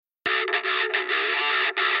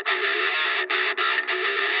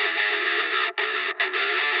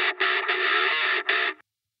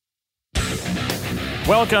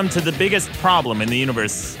Welcome to the biggest problem in the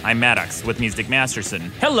universe. I'm Maddox, with me is Dick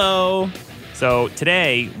Masterson. Hello. So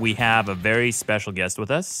today we have a very special guest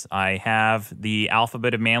with us. I have the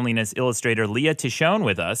Alphabet of Manliness illustrator Leah Tishon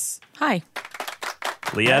with us. Hi.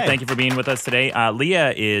 Leah, Hey. thank you for being with us today.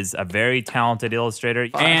 Leah is a very talented illustrator.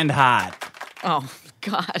 And hot. Oh,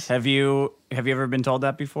 God. Have you ever been told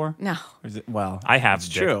that before? No. Or is it, well, I have. it's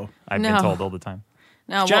Dick. true. I've No. been told all the time.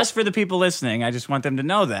 No. Just for the people listening, I just want them to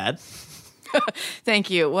know that. Thank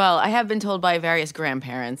you. Well, I have been told by various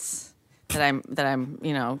grandparents that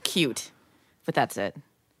I'm, cute. But that's it.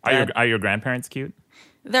 Are your grandparents cute?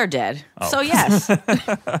 They're dead. Oh. So yes.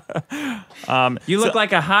 You look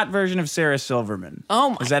like a hot version of Sarah Silverman. Oh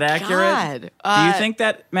my Is that accurate? God. Do you think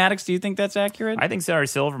that, Maddox, do you think that's accurate? I think Sarah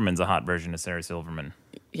Silverman's a hot version of Sarah Silverman,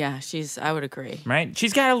 Yeah, I would agree. right?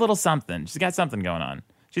 She's got a little something. She's got something going on.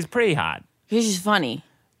 She's pretty hot. She's funny.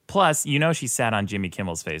 Plus, she sat on Jimmy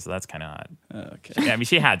Kimmel's face, so that's kind of hot. Okay. Yeah, I mean,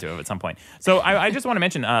 she had to have at some point. So I just want to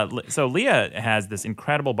mention, so Leah has this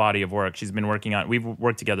incredible body of work she's been working on. We've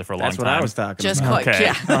worked together for a long time. That's what I was talking Just about. quick. Okay.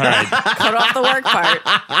 Yeah. All right. Cut off the work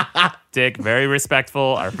part. Dick, very respectful,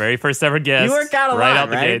 our very first ever guest. You work out a right lot, out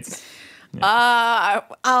the right? gates. Do I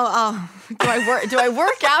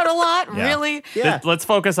work out a lot? Yeah. Really? Yeah. Let's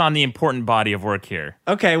focus on the important body of work here.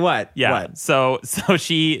 Okay, what? Yeah. What? So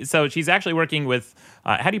she's actually working with,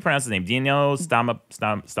 how do you pronounce his name? Dino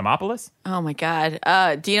Stamatopoulos? Oh my God.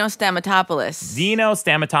 Dino Stamatopoulos. Dino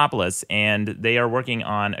Stamatopoulos, and they are working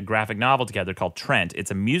on a graphic novel together called Trent. It's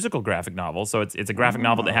a musical graphic novel, so it's a graphic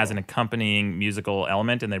novel that has an accompanying musical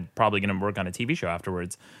element, and they're probably going to work on a TV show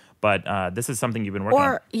afterwards. But this is something you've been working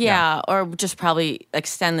on. Or just probably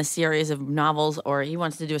extend the series of novels, or he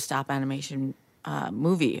wants to do a stop animation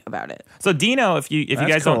movie about it. So Dino, if you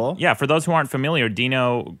guys cool. don't, for those who aren't familiar,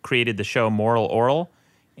 Dino created the show Moral Oral,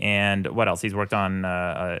 and what else? He's worked on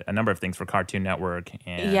a number of things for Cartoon Network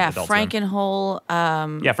and Adult Swim. Frankenhole.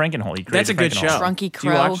 Yeah, Frankenhole. He created That's a good show. Frankenhole. Shrunky Do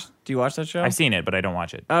you Crow. do you watch that show? I've seen it, but I don't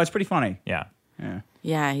watch it. Oh, it's pretty funny. Yeah. Yeah.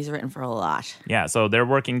 Yeah, he's written for a lot. Yeah, so they're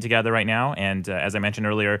working together right now, and as I mentioned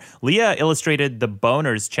earlier, Leah illustrated the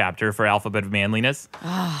Boners chapter for Alphabet of Manliness,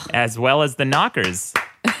 as well as the Knockers.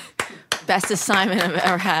 Best assignment I've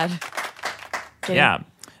ever had. Kidding. Yeah,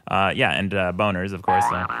 and Boners, of course.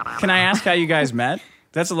 Can I ask how you guys met?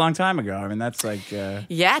 That's a long time ago. I mean, that's like...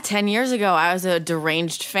 Yeah, 10 years ago, I was a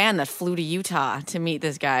deranged fan that flew to Utah to meet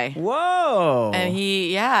this guy. Whoa! And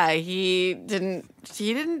he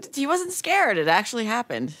wasn't scared. It actually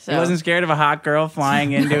happened. So. He wasn't scared of a hot girl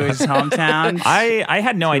flying into his hometown. I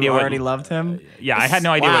had no idea You what... already loved him. Yeah, I had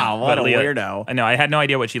no idea Wow, what a Leah, weirdo. I know, I had no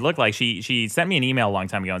idea what she looked like. She sent me an email a long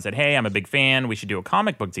time ago and said, hey, I'm a big fan. We should do a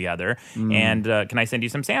comic book together. And can I send you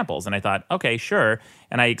some samples? And I thought, okay, sure.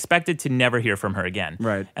 And I expected to never hear from her again.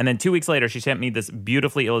 Right. And then 2 weeks later, she sent me this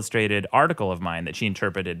beautifully illustrated article of mine that she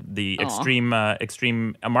interpreted, the extreme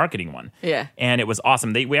marketing one. Yeah. And it was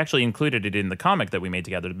awesome. We actually included it in the comic that we made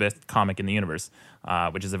together, the best comic in the universe,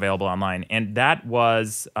 which is available online. And that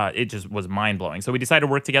was, it just was mind-blowing. So we decided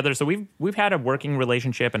to work together. So we've had a working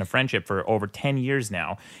relationship and a friendship for over 10 years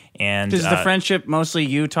now. And Is the friendship mostly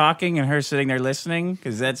you talking and her sitting there listening?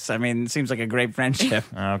 Because it seems like a great friendship.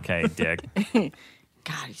 Okay, Dick.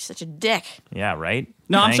 God, he's such a dick. Yeah, right?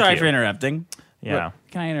 No, I'm Thank sorry you. for interrupting. Yeah. What,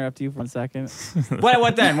 can I interrupt you for 1 second?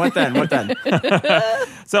 What then?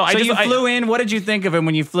 So You flew in. What did you think of him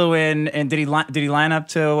when you flew in? And did he line up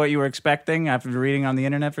to what you were expecting after reading on the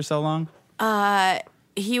internet for so long?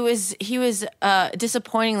 He was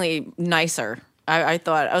disappointingly nicer. I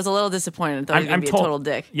thought I was a little disappointed. I thought he was going to be a total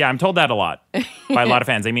dick. Yeah, I'm told that a lot by a lot of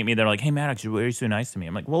fans. They meet me, they're like, hey, Maddox, you're so nice to me.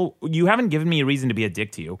 I'm like, well, you haven't given me a reason to be a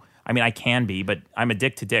dick to you. I mean, I can be, but I'm a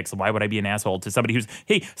dick to Dick, so why would I be an asshole to somebody who's,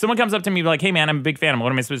 hey, someone comes up to me like, hey, man, I'm a big fan.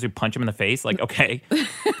 What am I supposed to do, punch him in the face? Like, okay,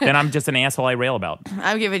 then I'm just an asshole I rail about.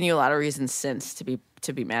 I've given you a lot of reasons since to be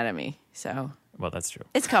mad at me. So Well, that's true.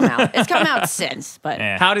 it's come out. It's come out since. But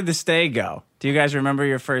Eh. How did the stay go? Do you guys remember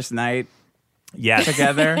your first night Yes.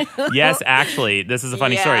 together? Yes, actually, this is a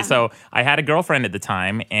funny Yeah. story. So I had a girlfriend at the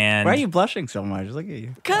time, and Why are you blushing so much? Look at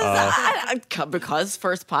you. because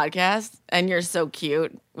first podcast, and you're so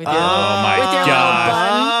cute with your, oh my with your gosh. little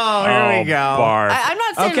bun. Oh, here we go. Barf. I'm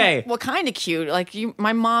not saying Okay. what kind of cute. Like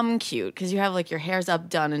my mom cute because you have like your hair's up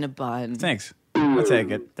done in a bun. Thanks. I'll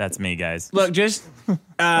take it. That's me, guys. Look, just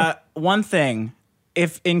one thing.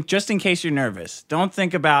 Just in case you're nervous, don't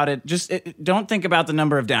think about it. Don't think about the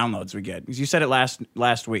number of downloads we get. 'Cause you said it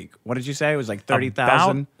last week. What did you say? It was like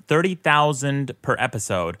 30,000. About 30,000 per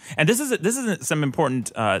episode. And this is some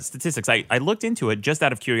important statistics. I looked into it just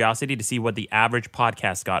out of curiosity to see what the average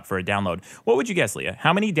podcast got for a download. What would you guess, Leah?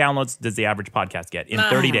 How many downloads does the average podcast get in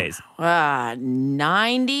 30 days?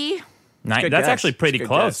 90. That's guess. actually pretty It's a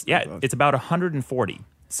good close. guess. Yeah, Pretty close. it's about 140.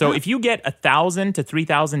 So if you get 1,000 to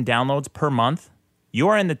 3,000 downloads per month, you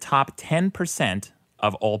are in the top 10%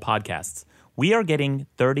 of all podcasts. We are getting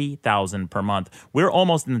 30,000 per month. We're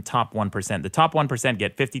almost in the top 1%. The top 1%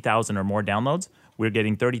 get 50,000 or more downloads. We're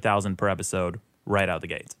getting 30,000 per episode right out the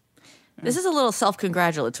gate. This is a little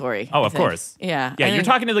self-congratulatory. Oh, I of think. course. Yeah. Yeah, I you're think-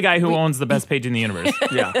 talking to the guy who owns the best page in the universe.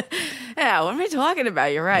 Yeah. Yeah, what am I talking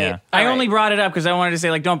about? You're right. Yeah. I All right. only brought it up because I wanted to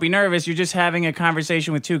say, like, don't be nervous. You're just having a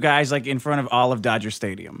conversation with two guys, like, in front of all of Dodger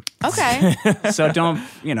Stadium. Okay. So don't,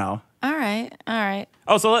 All right.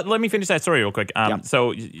 Oh, so let me finish that story real quick. Yeah.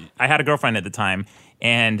 So I had a girlfriend at the time,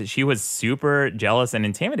 and she was super jealous and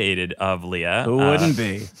intimidated of Leah. Who wouldn't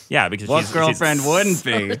be? Yeah, because What she's girlfriend wouldn't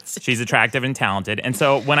be? She's attractive and talented. And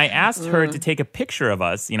so when I asked her to take a picture of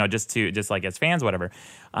us, just like as fans, whatever,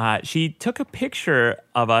 she took a picture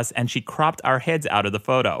of us and she cropped our heads out of the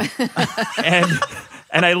photo.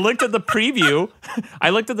 And I looked at the preview.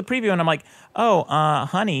 And I'm like, oh,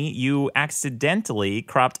 honey, you accidentally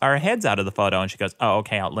cropped our heads out of the photo. And she goes, oh,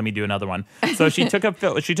 okay, let me do another one. So she took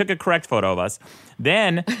a correct photo of us.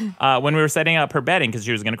 Then when we were setting up her bedding, because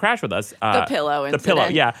she was going to crash with us. The pillow The pillow,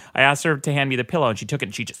 incident. yeah. I asked her to hand me the pillow, and she took it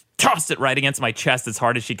and she just tossed it right against my chest as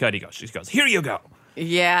hard as she could. She goes, here you go.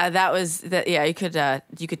 Yeah, that was that. Yeah, you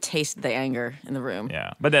could taste the anger in the room.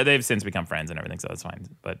 Yeah, but they've since become friends and everything, so that's fine.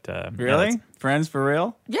 But Really? yeah, Friends for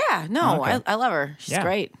real? Yeah, no, Okay. I love her. She's yeah,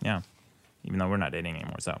 great. Yeah, even though we're not dating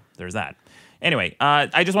anymore, so there's that. Anyway,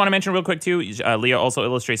 I just want to mention real quick too. Leah also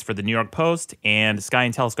illustrates for the New York Post and Sky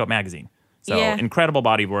and Telescope magazine. So Yeah. incredible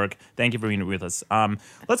body of work. Thank you for being with us.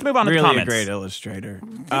 Let's move on to the Really a comments. great illustrator.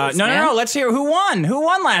 Thanks, No. man. Let's hear who won. Who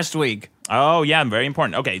won last week? Oh, yeah, very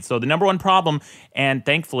important. Okay, so the number one problem, and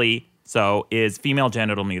thankfully so, is female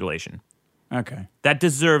genital mutilation. Okay. That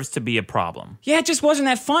deserves to be a problem. Yeah, it just wasn't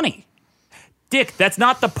that funny. Dick, that's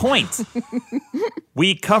not the point.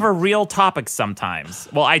 We cover real topics sometimes.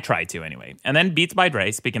 Well, I try to anyway. And then Beats by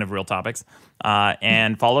Dre, speaking of real topics,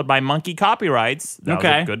 and followed by monkey copyrights. That was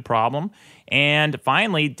Okay. a good problem. And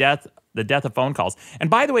finally, the death of phone calls. And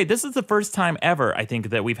by the way, this is the first time ever, I think,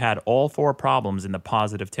 that we've had all four problems in the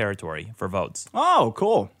positive territory for votes. Oh,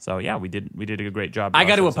 cool. So yeah, we did a great job. I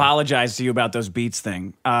got to Josh. apologize to you about those Beats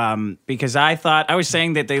thing because I was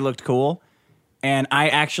saying that they looked cool, and I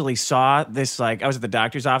actually saw this, like, I was at the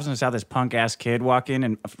doctor's office and I saw this punk ass kid walk in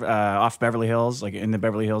and off Beverly Hills, like in the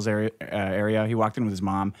Beverly Hills area. He walked in with his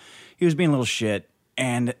mom. He was being a little shit,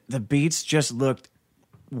 and the Beats just looked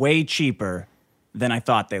way cheaper than I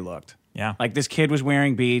thought they looked. Yeah. Like, this kid was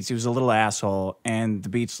wearing Beats. He was a little asshole, and the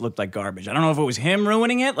Beats looked like garbage. I don't know if it was him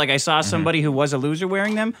ruining it. Like, I saw somebody who was a loser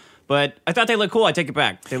wearing them, but I thought they looked cool. I take it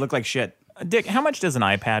back. They look like shit. Dick, how much does an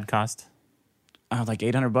iPad cost? Like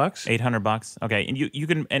 $800. $800. Okay, and you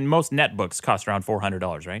can, and most netbooks cost around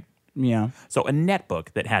 $400, right? Yeah. So a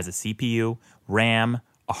netbook that has a CPU, RAM,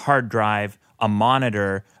 a hard drive, a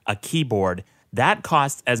monitor, a keyboard, that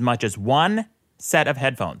costs as much as one set of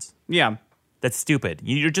headphones. Yeah. That's stupid.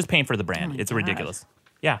 You're just paying for the brand. It's God. ridiculous.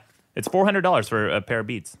 Yeah. It's $400 for a pair of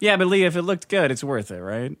Beats. Yeah, but Lee, if it looked good, it's worth it,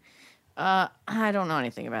 right? I don't know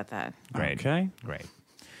anything about that. Great. Okay. Great.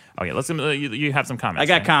 Okay, let's. You have some comments. I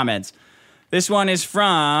got right? comments. This one is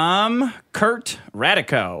from Kurt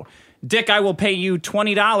Radico. Dick, I will pay you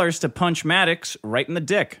 $20 to punch Maddox right in the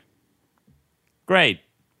dick. Great.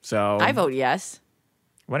 So I vote yes.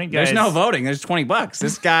 Why don't you guys? there's no voting. There's $20.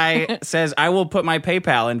 This guy says, I will put my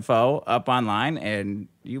PayPal info up online, and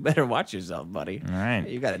you better watch yourself, buddy. All right.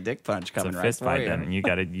 You got a dick punch It's a coming right fist for fight you. then. And you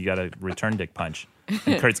got to return dick punch.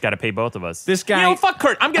 And Kurt's got to pay both of us. This guy- You know, fuck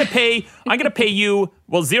Kurt. I'm gonna pay you.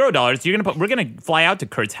 Well, $0. We're gonna fly out to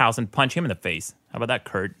Kurt's house and punch him in the face. How about that,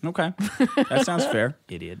 Kurt? Okay. That sounds fair.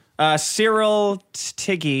 Idiot. Cyril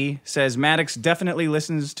Tiggy says, Maddox definitely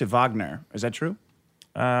listens to Wagner. Is that true?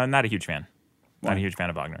 Not a huge fan. Not a huge fan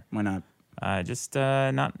of Wagner. Why not? Just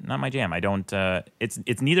not my jam. I don't.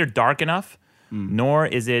 It's neither dark enough, nor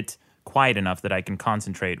is it quiet enough that I can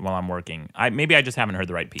concentrate while I'm working. Maybe I just haven't heard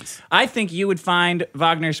the right piece. I think you would find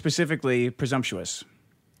Wagner specifically presumptuous.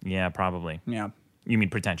 Yeah, probably. Yeah. You mean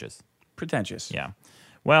pretentious? Pretentious. Yeah.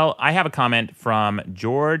 Well, I have a comment from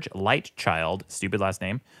George Lightchild. Stupid last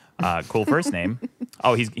name. Cool first name.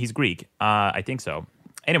 Oh, he's Greek. I think so.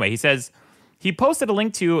 Anyway, he says he posted a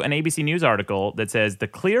link to an ABC News article that says the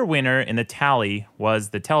clear winner in the tally was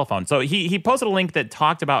the telephone. So he posted a link that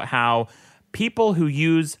talked about how people who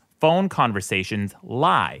use phone conversations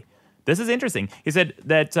lie. This is interesting. He said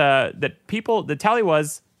that the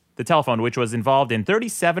the telephone, which was involved in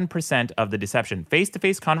 37% of the deception.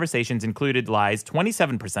 Face-to-face conversations included lies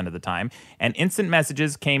 27% of the time, and instant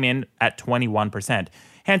messages came in at 21%.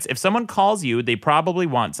 Hence, if someone calls you, they probably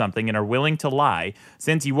want something and are willing to lie,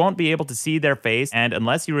 since you won't be able to see their face, and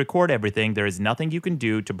unless you record everything, there is nothing you can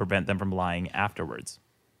do to prevent them from lying afterwards.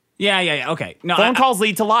 Yeah. Okay. No, Phone calls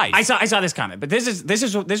lead to lies. I saw this comment, but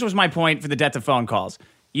this was my point for the death of phone calls.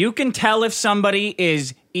 You can tell if somebody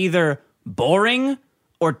is either boring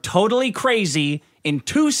or totally crazy in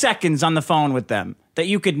 2 seconds on the phone with them that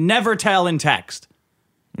you could never tell in text.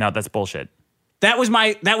 No, that's bullshit. That was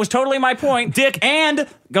totally my point, Dick. And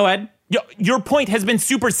go ahead. Your point has been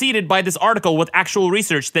superseded by this article with actual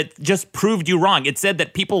research that just proved you wrong. It said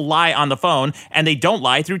that people lie on the phone and they don't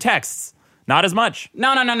lie through texts. Not as much.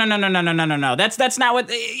 No. That's not what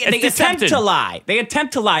they attempt to lie. They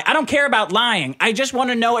attempt to lie. I don't care about lying. I just want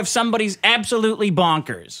to know if somebody's absolutely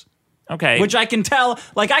bonkers. Okay. Which I can tell.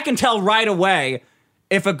 Like, I can tell right away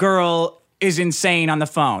if a girl is insane on the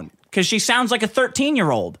phone because she sounds like a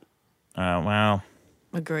 13-year-old. Well.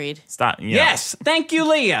 Agreed. Stop. Yeah. Yes. Thank you,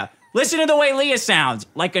 Leah. Listen to the way Leah sounds,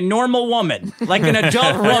 like a normal woman, like an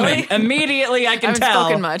adult woman. Immediately, I can haven't tell.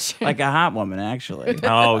 spoken much. Like a hot woman, actually.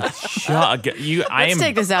 Oh, shut. Let's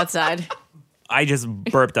take this outside. I just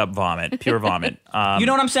burped up vomit, pure vomit. You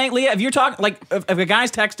know what I'm saying, Leah? If you're talking, like, if a guy's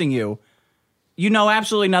texting you, you know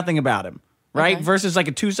absolutely nothing about him, right? Okay. Versus like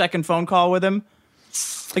a 2-second phone call with him.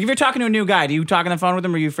 Like, if you're talking to a new guy, do you talk on the phone with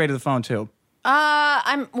him, or are you afraid of the phone too?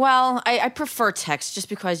 I prefer text just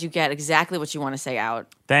because you get exactly what you want to say out.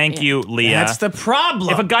 Thank you, Leah. That's the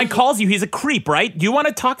problem. If a guy calls you, he's a creep, right? Do you want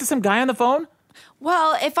to talk to some guy on the phone?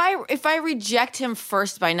 Well, if I reject him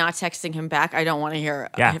first by not texting him back, I don't want to hear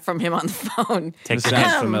from him on the phone. This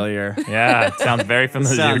sounds familiar. Yeah, it sounds very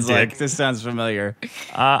familiar, Dick. This sounds familiar.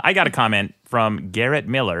 I got a comment from Garrett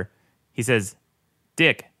Miller. He says,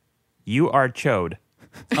 Dick, you are chode.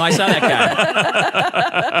 Oh, I saw that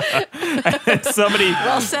guy.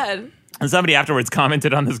 Well said. And somebody afterwards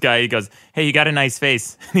commented on this guy. He goes, hey, you got a nice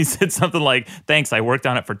face. And he said something like, thanks, I worked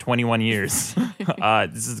on it for 21 years.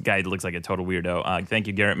 This guy looks like a total weirdo. Thank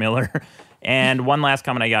you, Garrett Miller. And one last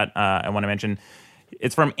comment I got, I want to mention.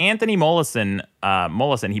 It's from Anthony Mollison.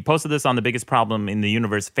 He posted this on the Biggest Problem in the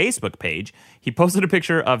Universe Facebook page. He posted a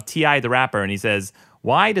picture of T.I. the rapper, and he says,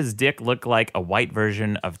 why does Dick look like a white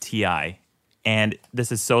version of T.I.? And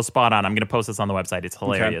this is so spot on. I'm going to post this on the website. It's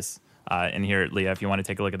hilarious. Okay. And here, Leah, if you want to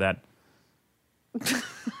take a look at that.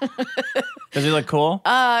 Does he look cool?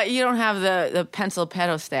 You don't have the pencil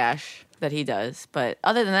pedo stash that he does, but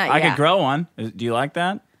other than that, I could grow one. Do you like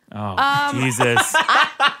that? Oh, Jesus.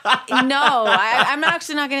 No, I'm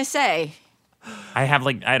actually not going to say.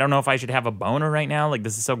 I don't know if I should have a boner right now. Like,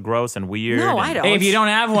 this is so gross and weird. No, I don't. Hey, if you don't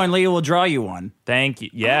have one, Leah will draw you one. Thank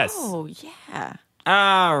you. Yes. Oh, yeah.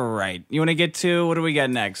 All right. You want to get to, what do we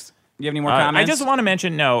got next? Do you have any more comments? I just want to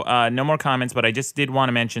mention, no more comments, but I just did want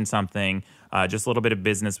to mention something. Just a little bit of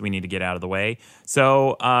business we need to get out of the way.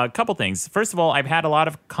 So a couple things. First of all, I've had a lot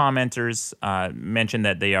of commenters mention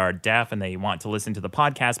that they are deaf and they want to listen to the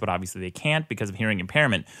podcast, but obviously they can't because of hearing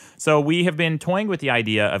impairment. So we have been toying with the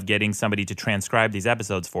idea of getting somebody to transcribe these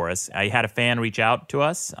episodes for us. I had a fan reach out to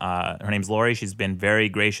us. Her name's Lori. She's been very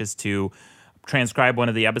gracious to transcribe one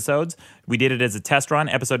of the episodes. We did it as a test run.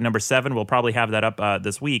 Episode number 7, we'll probably have that up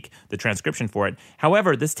this week, the transcription for it.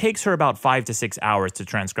 However, this takes her about 5 to 6 hours to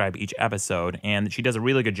transcribe each episode, and she does a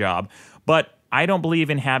really good job. But I don't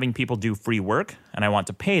believe in having people do free work, and I want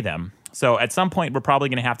to pay them. So at some point, we're probably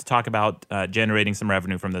going to have to talk about generating some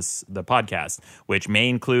revenue from the podcast, which may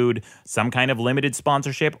include some kind of limited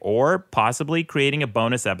sponsorship or possibly creating a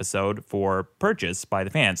bonus episode for purchase by the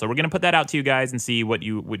fans. So we're going to put that out to you guys and see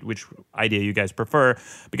which idea you guys prefer,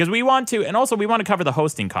 because we want to, and also we want to cover the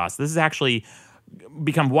hosting costs. This is actually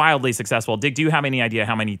become wildly successful. Dick, do you have any idea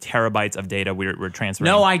how many terabytes of data we're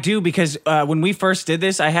transferring? No, I do, because when we first did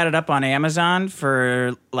this, I had it up on Amazon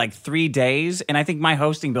for like 3 days, and I think my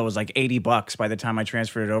hosting bill was like $80 by the time I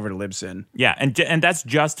transferred it over to Libsyn. Yeah, and that's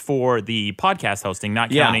just for the podcast hosting, not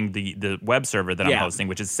counting the web server that I'm hosting,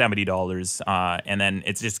 which is $70. And then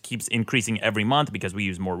it just keeps increasing every month because we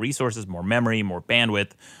use more resources, more memory, more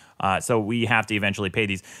bandwidth. So we have to eventually pay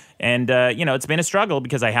these. And, it's been a struggle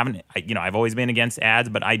because I've always been against ads,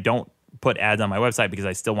 but I don't put ads on my website because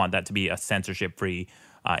I still want that to be a censorship-free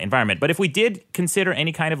environment. But if we did consider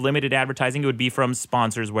any kind of limited advertising, it would be from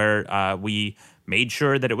sponsors where we made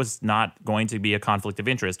sure that it was not going to be a conflict of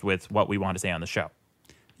interest with what we want to say on the show.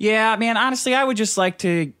 Yeah, man, honestly, I would just like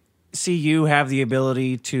to see you have the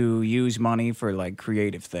ability to use money for, like,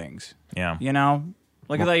 creative things. Yeah. You know?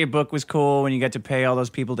 Like, I thought your book was cool when you got to pay all those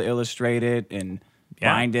people to illustrate it, and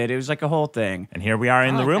Yeah. binded. It was like a whole thing. And here we are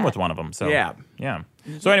in the like room that. with one of them. So Yeah.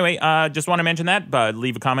 So anyway, just want to mention that. But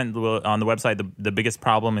leave a comment on the website, the biggest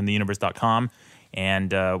problem in the universe.com,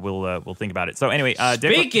 and we'll think about it. So anyway,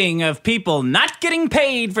 Dick, Speaking of people not getting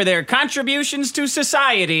paid for their contributions to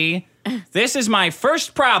society, this is my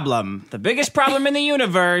first problem. The biggest problem in the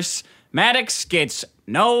universe. Maddox gets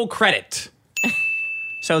no credit.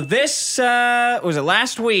 So this was it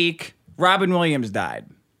last week. Robin Williams died.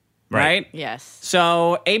 Right? Yes.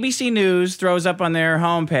 So ABC News throws up on their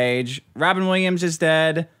homepage, Robin Williams is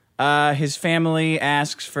dead. His family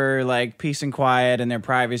asks for like peace and quiet and their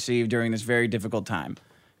privacy during this very difficult time.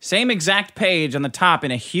 Same exact page on the top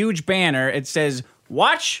in a huge banner. It says,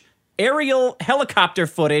 watch aerial helicopter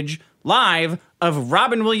footage live of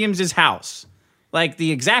Robin Williams' house. Like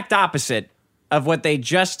the exact opposite of what they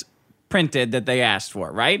just printed that they asked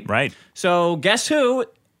for, right? Right. So guess who?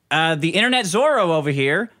 The internet Zorro over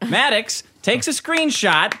here, Maddox, takes a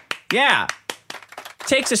screenshot. Yeah.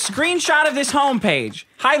 Takes a screenshot of this homepage.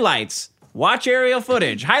 Highlights. Watch aerial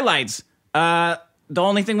footage. Highlights. The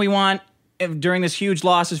only thing we want during this huge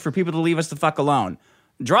loss is for people to leave us the fuck alone.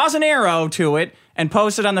 Draws an arrow to it and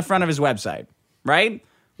posts it on the front of his website. Right?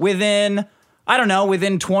 Within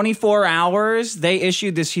 24 hours, they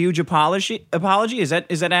issued this huge apology. Is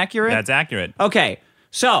that accurate? that's accurate. Okay.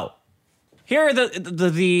 So, here are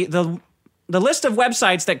the list of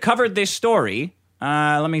websites that covered this story.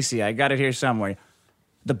 Let me see. I got it here somewhere.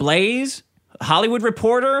 The Blaze, Hollywood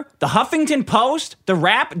Reporter, the Huffington Post, the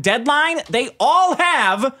Wrap, Deadline. They all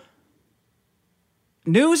have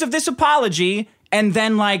news of this apology and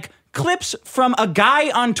then like clips from a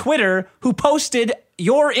guy on Twitter who posted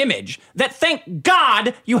your image that thank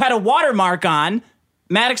God you had a watermark on.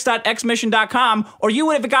 maddox.xmission.com, or you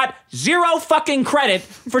would have got zero fucking credit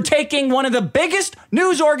for taking one of the biggest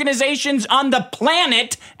news organizations on the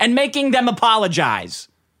planet and making them apologize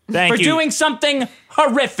Thank for you. doing something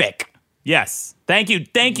horrific. Yes. Thank you,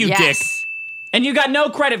 Yes. Dick. And you got no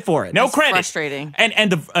credit for it. No That's credit. frustrating.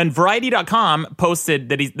 And Variety.com posted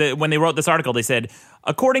that when they wrote this article, they said,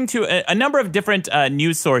 according to a number of different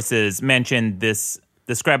news sources mentioned this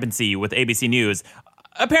discrepancy with ABC News.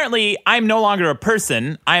 Apparently, I'm no longer a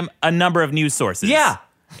person. I'm a number of news sources. Yeah.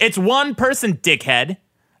 It's one person, dickhead.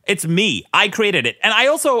 It's me. I created it. And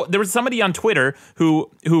there was somebody on Twitter who,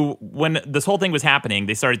 when this whole thing was happening,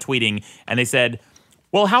 they started tweeting and they said,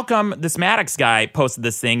 well, how come this Maddox guy posted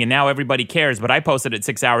this thing and now everybody cares, but I posted it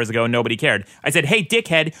 6 hours ago and nobody cared? I said, hey,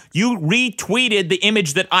 dickhead, you retweeted the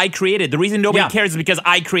image that I created. The reason nobody cares is because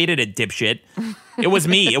I created it, dipshit. It was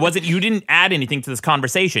me. It wasn't, you didn't add anything to this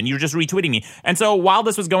conversation. You were just retweeting me. And so while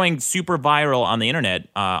this was going super viral on the internet,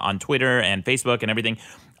 on Twitter and Facebook and everything,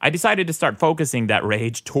 I decided to start focusing that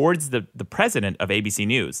rage towards the president of ABC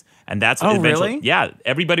News. And that's what eventually, really? yeah,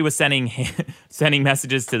 everybody was sending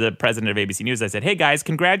messages to the president of ABC News. I said, hey guys,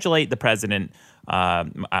 congratulate the president,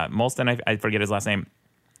 Molston, I forget his last name,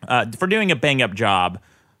 for doing a bang up job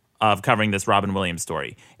of covering this Robin Williams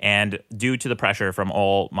story. And due to the pressure from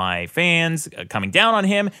all my fans coming down on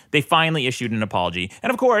him, they finally issued an apology.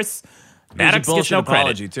 And of course, Maddox gets no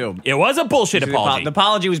apology credit. too. It was a bullshit apology. The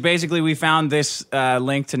apology was basically we found this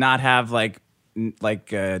link to not have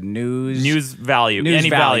news value, news any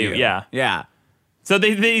value. Yeah. Yeah. So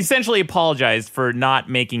they essentially apologized for not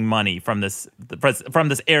making money from this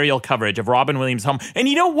aerial coverage of Robin Williams' home. And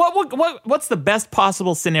you know what's the best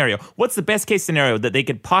possible scenario? What's the best case scenario that they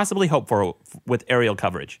could possibly hope for with aerial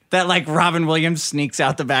coverage? That like Robin Williams sneaks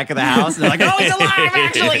out the back of the house and they're like, oh, he's alive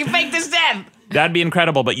actually, he faked his death. That'd be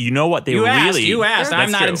incredible, but you know what they You really... asked. That's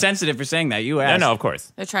I'm not true. insensitive for saying that. You asked. No, of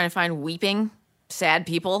course. They're trying to find weeping, sad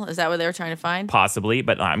people. Is that what they were trying to find? Possibly,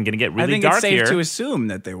 but I'm going to get really I think dark it's safe here. to assume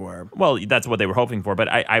that they were. Well, that's what they were hoping for, but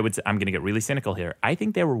I'm going to get really cynical here. I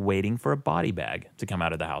think they were waiting for a body bag to come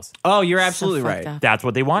out of the house. Oh, you're absolutely fucked right. up. That's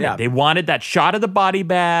what they wanted. Yeah. They wanted that shot of the body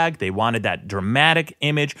bag. They wanted that dramatic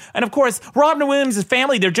image. And of course, Robin Williams'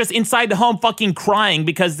 family, they're just inside the home fucking crying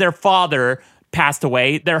because their father passed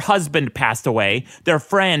away, their husband passed away, their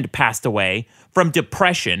friend passed away from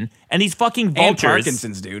depression, and these fucking vultures. And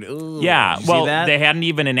Parkinson's, dude. Ooh, Yeah, did you well, see that? they hadn't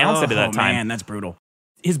even announced it at that time. Man, that's brutal.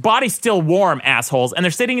 His body's still warm, assholes, and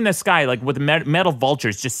they're sitting in the sky like with metal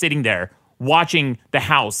vultures just sitting there watching the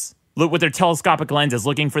house with their telescopic lenses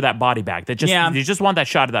looking for that body bag. They just want that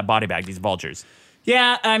shot of that body bag, these vultures.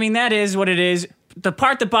 Yeah, I mean, that is what it is. The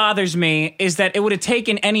part that bothers me is that it would have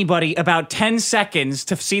taken anybody about 10 seconds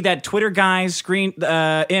to see that Twitter guy's screen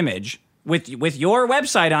image with your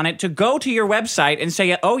website on it to go to your website and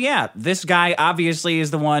say, oh, yeah, this guy obviously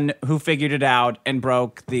is the one who figured it out and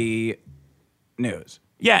broke the news.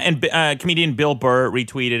 Yeah, and comedian Bill Burr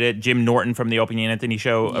retweeted it. Jim Norton from the Opie and Anthony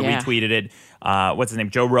Show retweeted it. What's his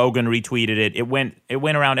name? Joe Rogan retweeted it. It went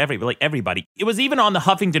around everybody. It was even on the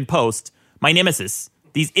Huffington Post. My nemesis.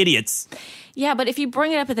 These idiots. Yeah, but if you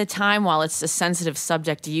bring it up at the time while it's a sensitive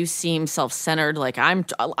subject, you seem self-centered. Like I'm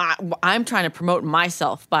trying to promote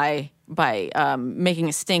myself by making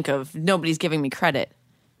a stink of nobody's giving me credit.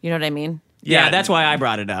 You know what I mean? Yeah, that's why I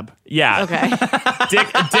brought it up. Yeah. Okay.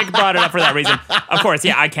 Dick brought it up for that reason. Of course,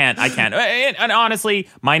 yeah, I can't. And honestly,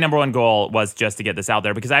 my number one goal was just to get this out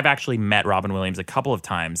there because I've actually met Robin Williams a couple of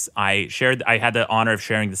times. I had the honor of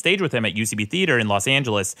sharing the stage with him at UCB Theater in Los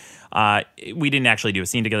Angeles. We didn't actually do a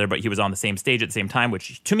scene together, but he was on the same stage at the same time,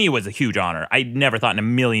 which to me was a huge honor. I never thought in a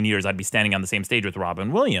million years I'd be standing on the same stage with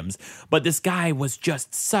Robin Williams. But this guy was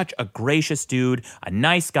just such a gracious dude, a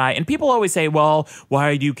nice guy. And people always say, well,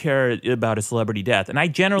 why do you care about a celebrity death? And I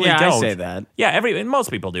generally don't. I say that. Yeah,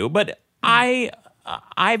 most people do. But I've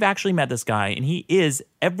actually met this guy, and he is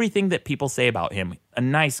everything that people say about him. A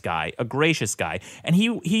nice guy, a gracious guy. And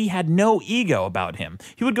he had no ego about him.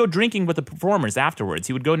 He would go drinking with the performers afterwards.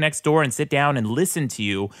 He would go next door and sit down and listen to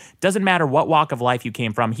you. Doesn't matter what walk of life you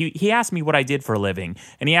came from. He asked me what I did for a living,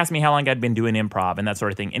 and he asked me how long I'd been doing improv and that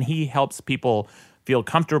sort of thing. And he helps people feel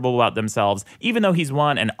comfortable about themselves, even though he's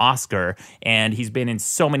won an Oscar and he's been in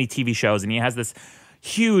so many TV shows and he has this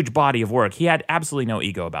huge body of work. He had absolutely no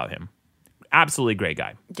ego about him. Absolutely great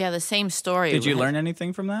guy. Yeah, the same story. Did you learn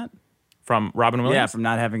anything from that? From Robin Williams? Yeah, from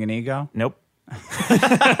not having an ego? Nope.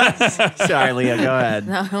 Sorry, Leah, go ahead.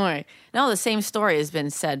 No, don't worry. No, the same story has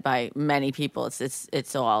been said by many people.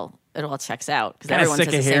 It all checks out because Kind of everyone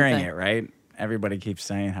sick says of the same hearing thing. it, right? Everybody keeps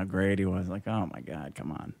saying how great he was. Like, oh my God,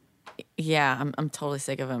 come on. Yeah, I'm totally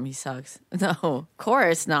sick of him. He sucks. No, of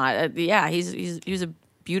course not. Yeah, he's a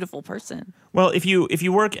beautiful person. Well, if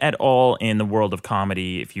you work at all in the world of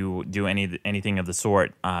comedy, if you do anything of the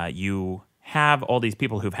sort, you have all these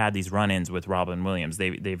people who've had these run-ins with Robin Williams.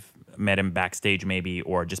 They've met him backstage maybe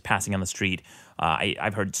or just passing on the street.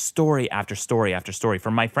 I've heard story after story after story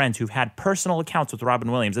from my friends who've had personal accounts with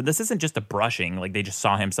Robin Williams. And this isn't just a brushing, like they just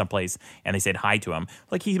saw him someplace and they said hi to him.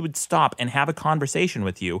 Like he would stop and have a conversation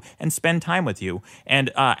with you and spend time with you. And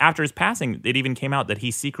after his passing, it even came out that he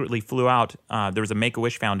secretly flew out. There was a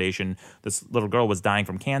Make-A-Wish Foundation. This little girl was dying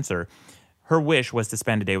from cancer. Her wish was to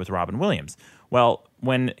spend a day with Robin Williams. Well,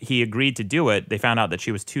 when he agreed to do it, they found out that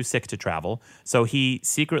she was too sick to travel. So he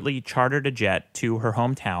secretly chartered a jet to her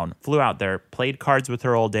hometown, flew out there, played cards with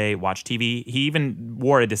her all day, watched TV. He even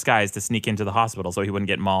wore a disguise to sneak into the hospital so he wouldn't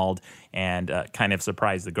get mauled and kind of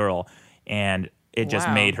surprise the girl. And it just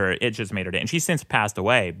made her day. And she's since passed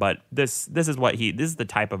away. But this is the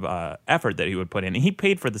type of effort that he would put in. And he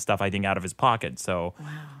paid for the stuff, I think, out of his pocket. So,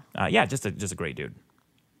 just a great dude.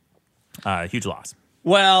 Huge loss.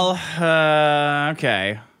 Well,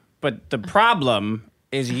 okay. But the problem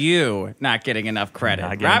is you not getting enough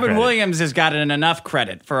credit. Robin Williams has gotten enough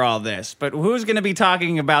credit for all this. But who's going to be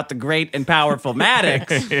talking about the great and powerful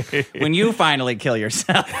Maddox when you finally kill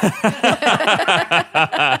yourself?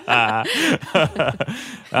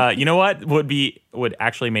 You know what would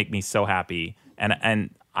actually make me so happy, and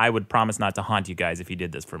I would promise not to haunt you guys if you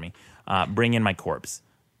did this for me. Bring in my corpse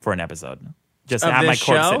for an episode. Just of have my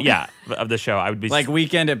corpse. show? Of the show. I would be like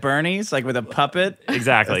Weekend at Bernie's, like with a puppet?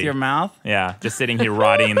 Exactly. With your mouth? Yeah, just sitting here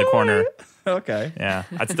rotting in the corner. Okay. Yeah,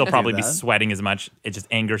 I'd still probably be sweating as much. It just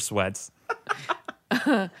anger sweats.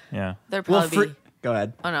 Yeah. There'd probably be. Go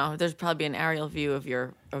ahead. Oh no, there's probably an aerial view of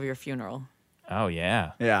your funeral. Oh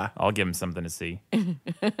yeah. Yeah. I'll give him something to see.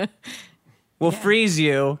 We'll freeze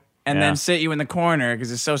you and then sit you in the corner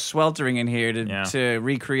because it's so sweltering in here to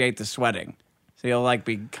recreate the sweating. So you'll like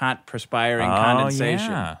be perspiring condensation.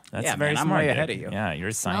 Yeah, that's very man, smart. I'm way ahead of you. Yeah, you're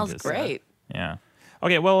a scientist. Smells great. Yeah.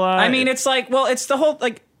 Okay. Well, I mean, it's the whole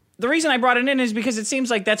the reason I brought it in is because it seems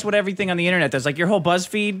like that's what everything on the internet does. Like your whole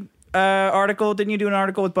BuzzFeed article. Didn't you do an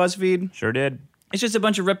article with BuzzFeed? Sure did. It's just a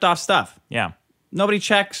bunch of ripped off stuff. Yeah. Nobody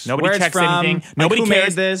checks. Nobody where checks it's from, anything. like Nobody who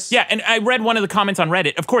cares. made this. Yeah, and I read one of the comments on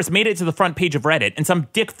Reddit. Of course, made it to the front page of Reddit, and some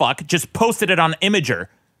dick fuck just posted it on Imager.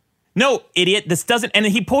 No, idiot, this doesn't... And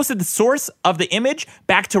he posted the source of the image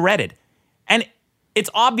back to Reddit. And it's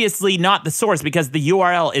obviously not the source because the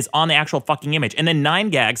URL is on the actual fucking image. And then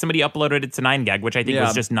 9gag, somebody uploaded it to 9gag, which I think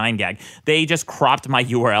was just 9gag. They just cropped my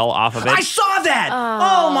URL off of it. I saw that!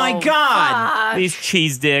 Oh my God! These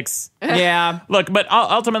cheese dicks. Yeah. Look, but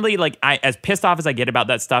ultimately, like, as pissed off as I get about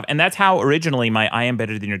that stuff, and that's how originally my I Am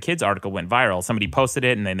Better Than Your Kids article went viral. Somebody posted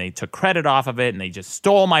it, and then they took credit off of it, and they just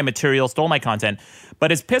stole my material, stole my content.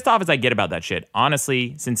 But as pissed off as I get about that shit,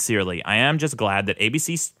 honestly, sincerely, I am just glad that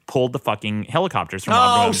ABC pulled the fucking helicopters writers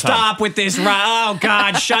from Oh, stop with this. Oh,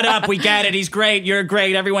 God, shut up. We get it. He's great. You're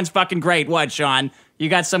great. Everyone's fucking great. What, Sean? You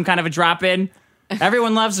got some kind of a drop-in?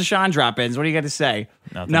 Everyone loves the Sean drop-ins. What do you got to say?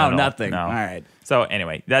 Nothing. Nothing. No. All right. So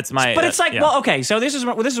anyway, that's my. But it's like, well, okay. So this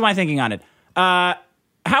is my thinking on it.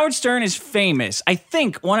 Howard Stern is famous. I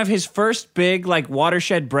think one of his first big like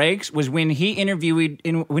watershed breaks was when he interviewed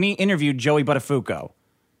Joey Buttafuoco.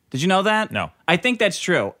 Did you know that? No. I think that's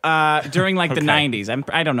true. During like the 90s.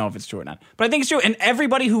 I don't know if it's true or not. But I think it's true. And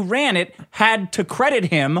everybody who ran it had to credit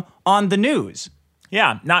him on the news.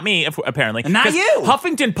 Yeah, not me, apparently. Not you.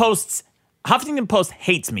 Huffington Post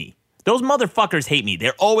hates me. Those motherfuckers hate me.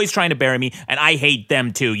 They're always trying to bury me, and I hate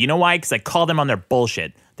them too. You know why? Because I call them on their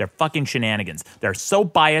bullshit. They're fucking shenanigans. They're so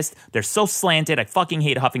biased. They're so slanted. I fucking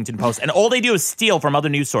hate Huffington Post. And all they do is steal from other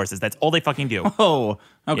news sources. That's all they fucking do. Oh,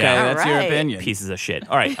 okay. Yeah. That's your opinion. Pieces of shit.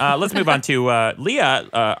 All right, let's move on to Leah,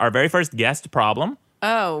 our very first guest problem.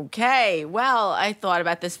 Okay, well, I thought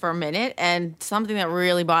about this for a minute, and something that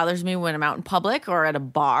really bothers me when I'm out in public or at a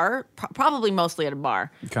bar, probably mostly at a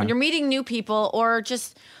bar, when you're meeting new people or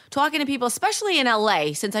just talking to people, especially in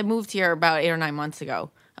LA, since I moved here about 8 or 9 months ago.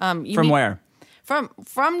 From where?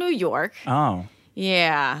 From New York. Oh.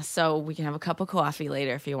 Yeah, so we can have a cup of coffee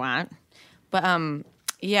later if you want. But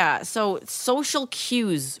yeah, so social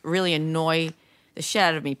cues really annoy the shit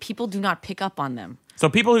out of me. People do not pick up on them. So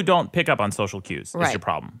people who don't pick up on social cues Right. is your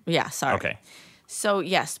problem. Yeah, sorry. Okay. So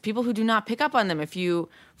yes, people who do not pick up on them. If you,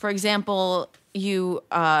 for example, you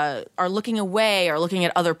are looking away or looking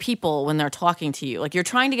at other people when they're talking to you, like you're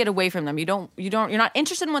trying to get away from them. You're not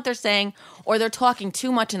interested in what they're saying, or they're talking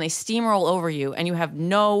too much and they steamroll over you, and you have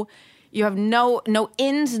no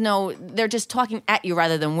ins, they're just talking at you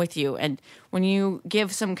rather than with you. And when you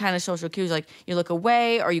give some kind of social cues, like you look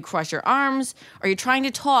away or you cross your arms or you're trying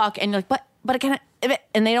to talk and you're like, but I can't,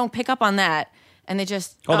 and they don't pick up on that. And they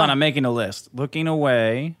just Hold on, I'm making a list. Looking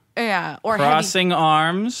away. Yeah, or crossing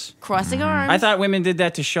arms. Crossing arms. I thought women did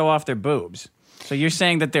that to show off their boobs. So you're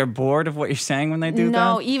saying that they're bored of what you're saying when they do that?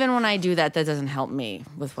 No, even when I do that, that doesn't help me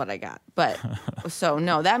with what I got. But so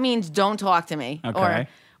no, that means don't talk to me. Okay.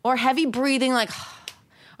 Or heavy breathing, like,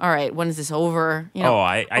 all right, when is this over? You know.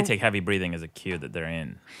 I take heavy breathing as a cue that they're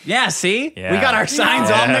in. Yeah, see? Yeah. We got our signs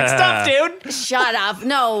all mixed up, dude. Shut up.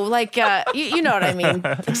 No, like, you know what I mean?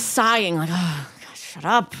 Like sighing, like, oh, God, shut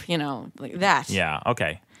up, like that. Yeah,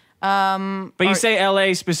 okay. But you say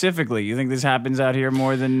LA specifically. You think this happens out here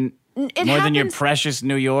more than your precious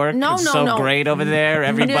New York? It's so great over there.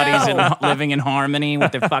 Everybody's living in harmony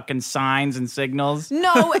with their fucking signs and signals.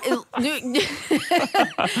 No. And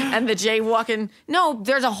the jaywalking. No,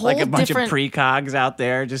 there's a whole like a bunch different... of precogs out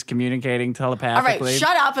there just communicating telepathically. All right,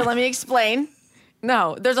 shut up and let me explain.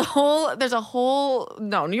 No, New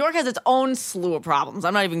York has its own slew of problems.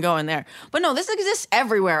 I'm not even going there. But no, this exists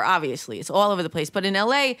everywhere, obviously. It's all over the place. But in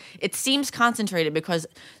LA, it seems concentrated because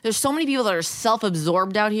there's so many people that are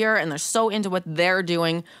self-absorbed out here and they're so into what they're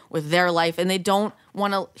doing with their life and they don't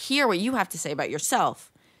want to hear what you have to say about yourself.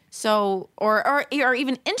 So, or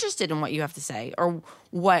even interested in what you have to say or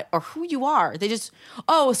who you are. They just,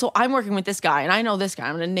 so I'm working with this guy and I know this guy.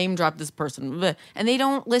 I'm going to name drop this person. And they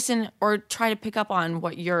don't listen or try to pick up on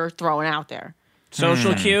what you're throwing out there.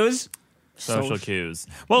 Social cues? Social cues.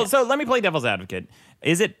 Well, So let me play devil's advocate.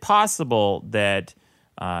 Is it possible that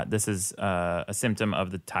this is a symptom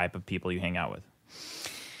of the type of people you hang out with?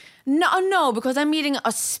 No, because I'm meeting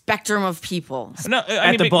a spectrum of people. No,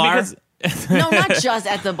 At the bar? No, not just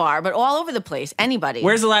at the bar, but all over the place. Anybody.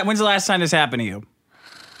 When's the last time this happened to you?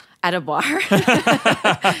 At a bar.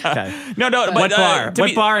 Okay. No. What bar?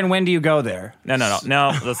 What bar and when do you go there? No.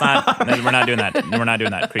 That's not. No, we're not doing that. We're not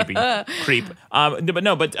doing that. Creep.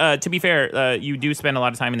 But to be fair, you do spend a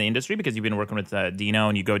lot of time in the industry because you've been working with Dino,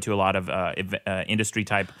 and you go to a lot of industry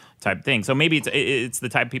type things. So maybe it's the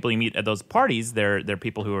type of people you meet at those parties. They're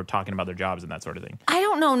people who are talking about their jobs and that sort of thing. I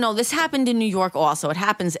don't know. No, this happened in New York also. It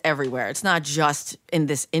happens everywhere. It's not just in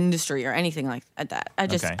this industry or anything like that. I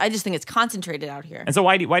just think it's concentrated out here. And so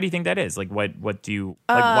why do you think that is? Like, what do you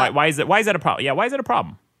like? Why is that a problem? Yeah, why is that a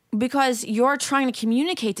problem? Because you're trying to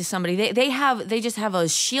communicate to somebody. They just have a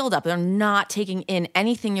shield up. They're not taking in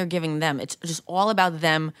anything you're giving them. It's just all about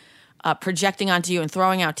them projecting onto you and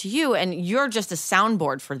throwing out to you, and you're just a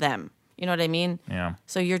soundboard for them. You know what I mean? Yeah.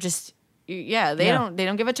 So you're just they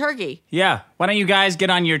don't give a turkey. Yeah. Why don't you guys get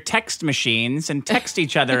on your text machines and text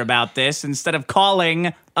each other about this instead of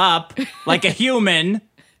calling up like a human?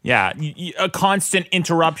 Yeah, a constant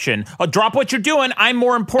interruption. Drop what you're doing. I'm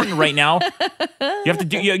more important right now. You have to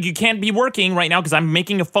do. You can't be working right now because I'm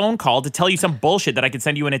making a phone call to tell you some bullshit that I could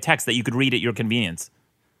send you in a text that you could read at your convenience.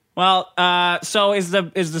 Well, so is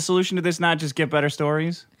the solution to this not just get better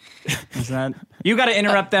stories? You got to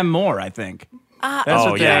interrupt them more, I think. That's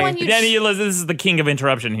Oh, what yeah. when you- Danny, this is the king of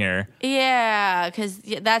interruption here. Yeah, because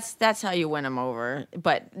that's how you win them over.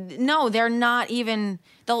 But no, they're not even.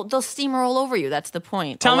 They'll steamroll over you. That's the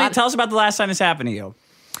point. Tell us about the last time this happened to you,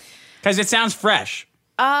 because it sounds fresh.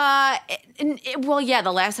 Well, yeah,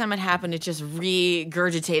 the last time it happened, it just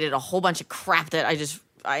regurgitated a whole bunch of crap that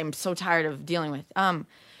I'm so tired of dealing with.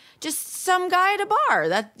 Just some guy at a bar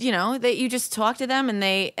that that you just talk to them and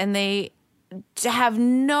they have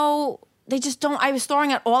no. They just don't. I was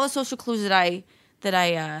throwing out all the social clues that I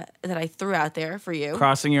threw out there for you.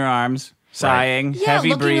 Crossing your arms, sighing, heavy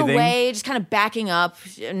looking breathing. away, just kind of backing up,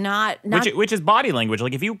 not. Which is body language.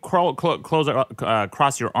 Like if you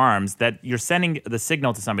cross your arms, that you're sending the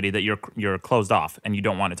signal to somebody that you're closed off and you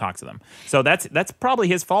don't want to talk to them. So that's probably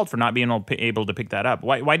his fault for not being able to pick that up.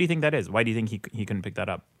 Why do you think that is? Why do you think he couldn't pick that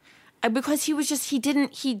up? Because he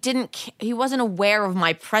wasn't aware of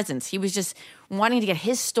my presence. He was just wanting to get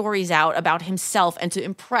his stories out about himself and to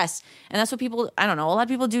impress. And that's what people, I don't know, a lot of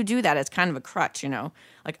people do that. It's kind of a crutch,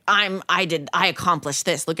 like I accomplished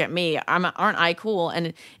this. Look at me. Aren't I cool?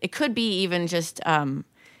 And it could be even just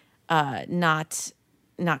not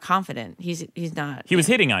confident. He's not. He was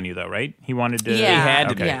hitting on you though, right? He wanted to. Yeah. He had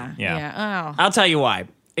to okay. be. Yeah. Oh. I'll tell you why.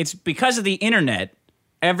 It's because of the internet.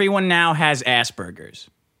 Everyone now has Asperger's.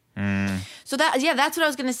 So that's what I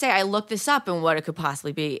was going to say. I looked this up and what it could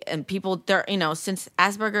possibly be. And people, since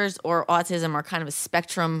Asperger's or autism are kind of a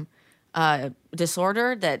spectrum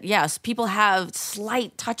disorder, that yes, people have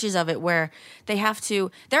slight touches of it where they have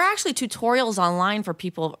to. There are actually tutorials online for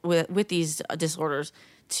people with these disorders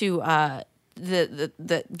to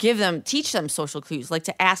teach them social cues, like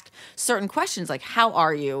to ask certain questions, like how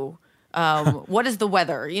are you, what is the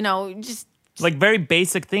weather, just. Like very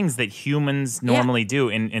basic things that humans normally do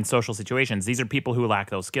in social situations. These are people who lack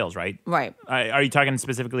those skills, right? Right. Are you talking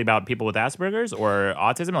specifically about people with Asperger's or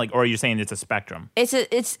autism? Or are you saying it's a spectrum?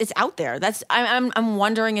 It's out there. I'm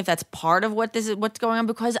wondering if that's part of what's going on,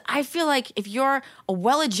 because I feel like if you're a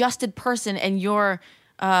well-adjusted person and you're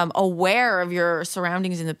aware of your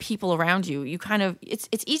surroundings and the people around you, you kind of it's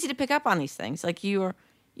easy to pick up on these things. Like you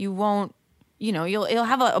won't, you'll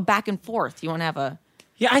have a back and forth. You won't have a.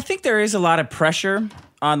 Yeah, I think there is a lot of pressure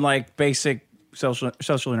on like basic social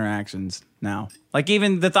interactions now. Like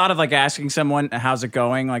even the thought of like asking someone, how's it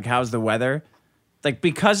going? Like, how's the weather? Like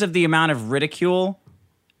because of the amount of ridicule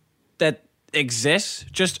that exists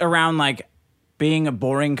just around like being a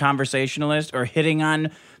boring conversationalist or hitting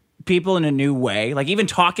on people in a new way. Like even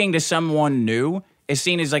talking to someone new is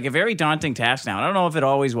seen as like a very daunting task now. I don't know if it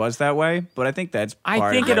always was that way, but I think that's part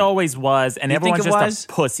I think of it. it always was, and You everyone's think it just was? a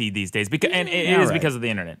pussy these days. And it Yeah, is right. because of the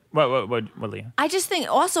internet. What, Leah? I just think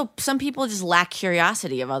also some people just lack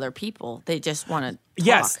curiosity of other people. They just want to.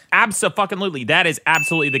 Yes, absolutely. That is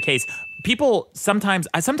absolutely the case. People sometimes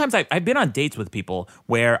I've been on dates with people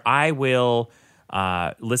where I will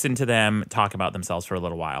listen to them talk about themselves for a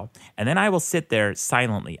little while, and then I will sit there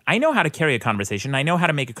silently. I know how to carry a conversation. I know how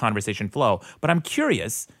to make a conversation flow, but I'm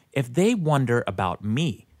curious if they wonder about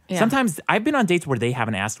me. Yeah. Sometimes I've been on dates where they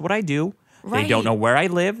haven't asked what I do. Right. They don't know where I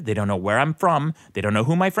live. They don't know where I'm from. They don't know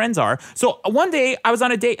who my friends are. So one day I was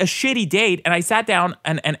on a shitty date, and I sat down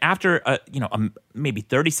and after maybe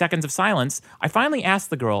 30 seconds of silence, I finally asked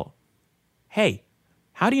the girl, "Hey,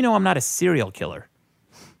 how do you know I'm not a serial killer?"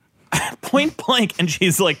 Point blank, and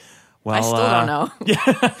she's like, "Well, I still don't know."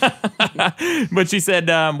 But she said,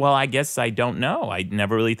 well, I guess I don't know. I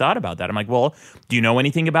never really thought about that. I'm like, well, do you know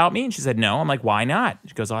anything about me? And she said, no. I'm like, why not?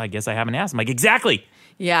 She goes, oh, I guess I haven't asked. I'm like, exactly.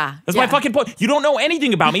 Yeah. That's my fucking point. You don't know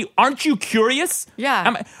anything about me. Aren't you curious?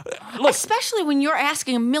 Yeah. Look, Especially when you're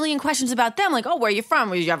asking a million questions about them, like, oh, where are you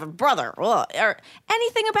from? Or you have a brother? Or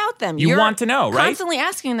anything about them. You You're want to know, right? Constantly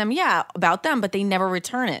asking them, about them, but they never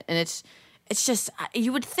return it. And it's just,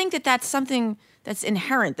 you would think that that's something that's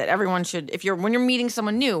inherent that everyone should, when you're meeting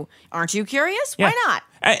someone new, aren't you curious? yeah. Why not?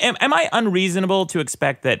 Am I unreasonable to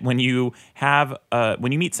expect that when you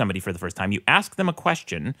meet somebody for the first time, you ask them a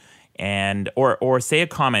question or say a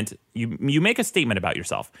comment, you make a statement about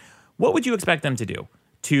yourself? What would you expect them to do?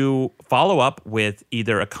 To follow up with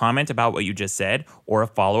either a comment about what you just said or a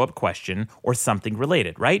follow-up question or something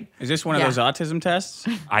related, right? Is this one of those autism tests?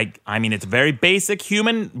 I mean, it's very basic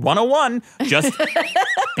human 101. Just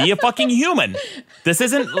be a fucking human. This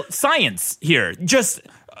isn't science here. Just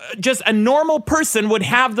a normal person would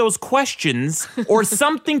have those questions or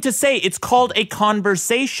something to say. It's called a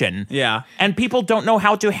conversation. Yeah. And people don't know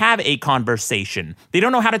how to have a conversation. They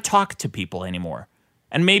don't know how to talk to people anymore.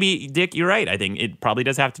 And maybe, Dick, you're right. I think it probably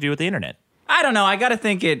does have to do with the internet. I don't know. I got to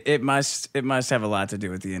think it must have a lot to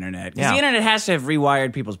do with the internet. Because Yeah. the internet has to have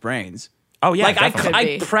rewired people's brains. Oh, yeah, like definitely. I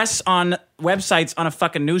Could be. press on websites on a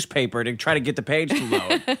fucking newspaper to try to get the page to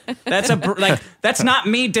load. That's not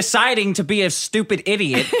me deciding to be a stupid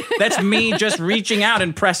idiot. That's me just reaching out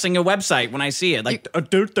and pressing a website when I see it. Like,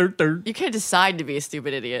 You can't decide to be a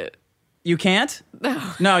stupid idiot. You can't?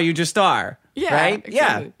 No. No, you just are. Yeah, Right?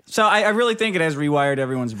 exactly. Yeah. So I really think it has rewired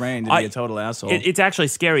everyone's brain to be a total asshole. It's actually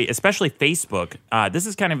scary, especially Facebook. This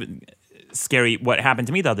is kind of scary what happened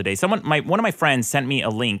to me the other day. One of my friends sent me a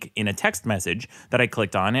link in a text message that I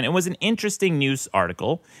clicked on, and it was an interesting news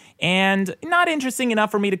article, and not interesting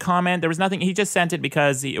enough for me to comment. There was nothing. He just sent it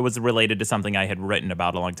because it was related to something I had written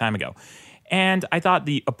about a long time ago. And I thought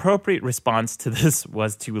the appropriate response to this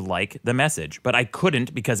was to like the message, but I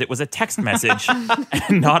couldn't because it was a text message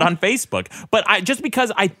and not on Facebook. But just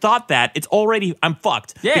because I thought that, I'm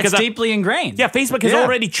fucked. yeah, because it's deeply ingrained. Yeah, Facebook has Yeah.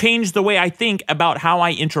 already changed the way I think about how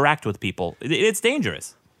I interact with people. It's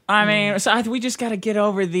dangerous. I mean, we just got to get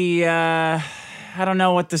over the. I don't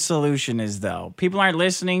know what the solution is, though. People aren't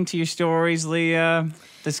listening to your stories, Leah.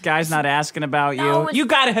 This guy's not asking about No, you. it's- You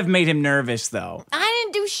got to have made him nervous, though. I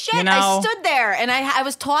didn't do shit. You know? I stood there and I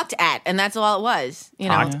was talked at, and that's all it was. You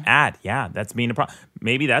know, Talked at, yeah, that's being a problem.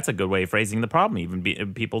 Maybe that's a good way of phrasing the problem,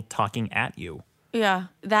 even people talking at you. yeah,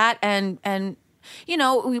 that and you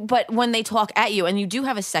know, but when they talk at you and you do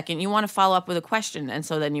have a second, you want to follow up with a question, and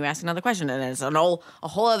so then you ask another question, and it's a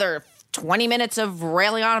whole other 20 minutes of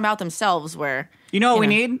railing on about themselves. Where You know what we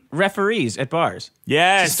need? Referees at bars.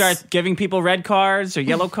 Yes. To start giving people red cards or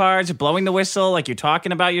yellow cards or blowing the whistle like you're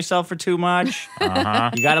talking about yourself for too much. You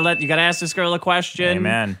gotta ask this girl a question.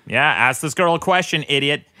 Amen. Yeah, ask this girl a question,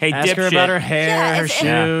 idiot. Hey, Ask dipshit. her about her hair, Yeah, her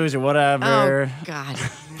shoes, or whatever. oh god,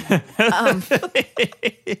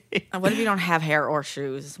 what if you don't have hair or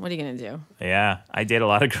shoes? What are you gonna do? Yeah, I date a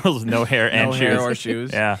lot of girls with no hair and No shoes. hair or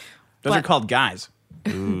shoes. Yeah. Those are But- called guys.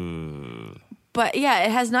 But yeah,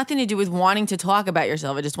 it has nothing to do with wanting to talk about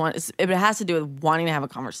yourself. It has to do with wanting to have a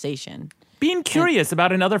conversation. Being curious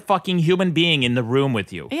about another fucking human being in the room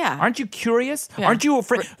with you. Yeah. Aren't you curious? Yeah. Aren't you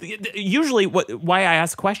afraid? Usually, why I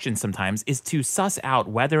ask questions sometimes is to suss out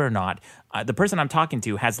whether or not the person I'm talking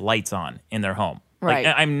to has lights on in their home. Right.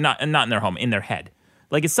 Like, I'm not in their home, in their head.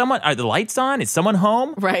 Like, are the lights on? Is someone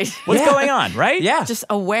home? Right. What's Yeah. going on, right? Yeah. Just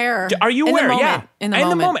aware. Are you in aware? The moment, Yeah. In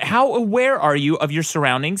the moment. How aware are you of your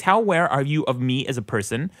surroundings? How aware are you of me as a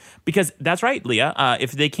person? Because that's right, Leah.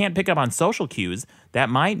 If they can't pick up on social cues, that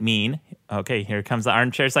might mean, okay, here comes the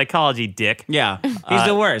armchair psychology, dick. Yeah, he's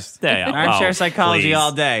the worst. Yeah, Armchair oh, psychology please.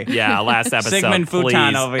 all day. Yeah, last episode. Sigmund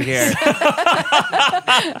Futon please. over here,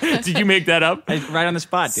 Did you make that up? right on the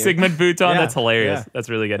spot, dude. Sigmund Futon? Yeah, That's hilarious. yeah. That's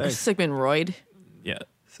really good. Sigmund Freud. Yeah.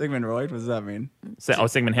 Sigmund Freud. What does that mean?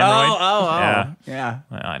 Sigmund hemorrhoid? Oh, Yeah. yeah.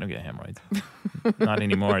 Well, I don't get hemorrhoids. Not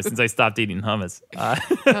anymore, since I stopped eating hummus. Oh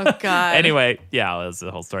God. Anyway, yeah, that's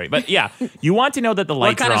the whole story. But yeah, you want to know that the What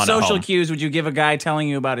lights kind are of on at social home. cues would you give a guy telling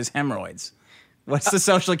you about his hemorrhoids? What's the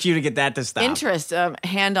social cue to get that to stop? Interest.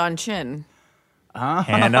 Hand on chin.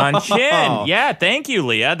 Hand on chin. Yeah, thank you,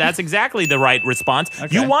 Leah. That's exactly the right response.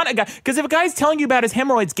 You want a guy, because if a guy's telling you about his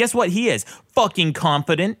hemorrhoids, guess what he is? Fucking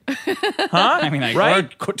confident. I mean,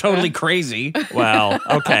 Right? or totally crazy. Well,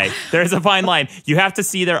 okay. There's a fine line. You have to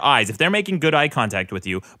see their eyes. If they're making good eye contact with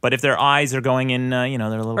you, but if their eyes are going in, they're a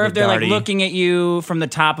little Or bit if they're like darty. looking at you from the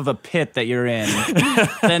top of a pit that you're in,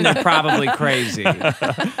 then they're probably crazy.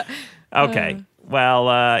 Okay.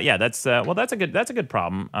 Well, yeah, that's a good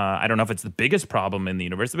problem. I don't know if it's the biggest problem in the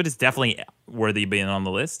universe, but it's definitely worthy of being on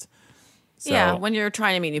the list. So, Yeah. When you're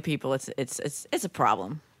trying to meet new people, it's a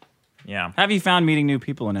problem. yeah. Have you found meeting new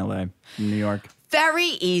people in LA, in New York? Very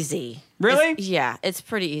easy. Really? Yeah, it's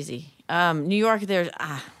pretty easy. New York, there's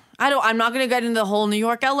I'm not gonna get into the whole New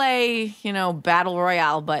York LA, battle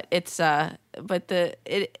royale, but it's I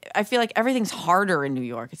feel like everything's harder in New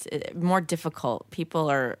York. It's more difficult.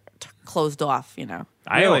 People are closed off,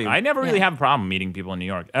 Really? I never really have a problem meeting people in New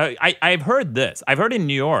York. I've heard this. I've heard in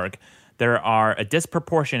New York there are a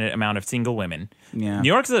disproportionate amount of single women. Yeah. New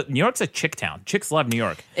York's a chick town. Chicks love New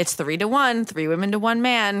York. It's 3 to 1, 3 women to 1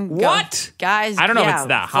 man. Go, What? guys? I don't know if yeah, it's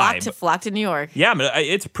that high, Flock to New York. Yeah, but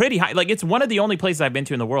it's pretty high. Like, it's one of the only places I've been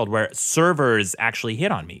to in the world where servers actually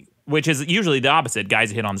hit on me, which is usually the opposite.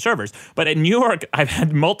 Guys hit on the servers. But in New York, I've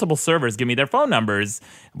had multiple servers give me their phone numbers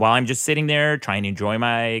while I'm just sitting there trying to enjoy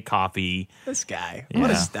my coffee. This guy.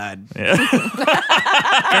 What a Yeah. stud.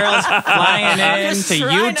 Girls flying in just to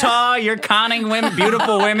trying Utah. You're conning women,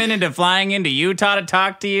 beautiful women into flying into Utah to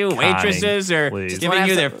talk to you. Waitresses are please. giving Just you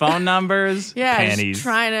wanna their phone numbers. Yeah, Panties. just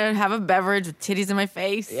trying to have a beverage with titties in my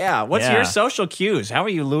face. Yeah. What's Yeah. your social cues? How are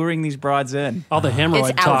you luring these broads in? All the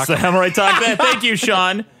hemorrhoid It's out. talk. The hemorrhoid talk. Thank you,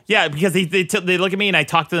 Sean. Yeah, because they look at me and I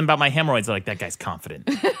talk to them about my hemorrhoids. They're like, that guy's confident.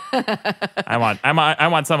 I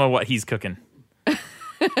want some of what he's cooking. Which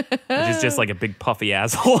is just like a big puffy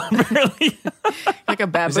asshole, really. Like a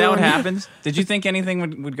baboon. Is that what happens? Did you think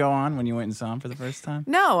anything would go on when you went and saw him for the first time?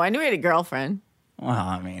 No, I knew he had a girlfriend. Well,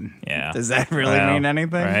 I mean, Yeah. does that really mean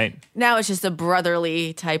anything? Right. Now it's just a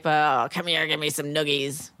brotherly type of, oh, come here, give me some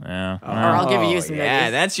noogies. Yeah. Or I'll give you some Yeah,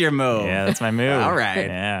 noogies. that's your move. Yeah, that's my move. All right.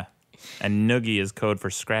 Yeah. And noogie is code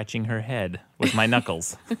for scratching her head with my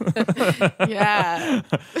knuckles. Yeah.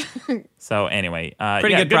 So anyway,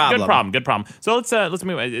 Pretty good problem. Good problem. So let's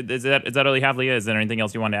move. Is that all you have, Leah? Is there anything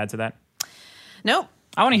else you want to add to that? Nope.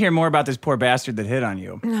 I want to hear more about this poor bastard that hit on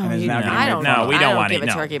you. and is you now don't. getting I made don't fun No, of. we I don't don't want give to. a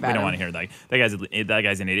No, turkey we about don't him. want to hear that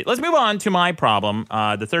guy's an idiot. Let's move on to my problem.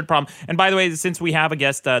 The third problem. And by the way, since we have a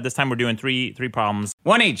guest, this time we're doing three problems.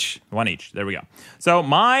 One each. One each. There we go. So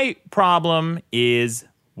my problem is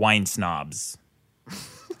wine snobs.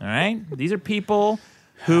 All right? These are people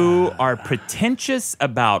who are pretentious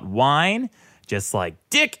about wine, just like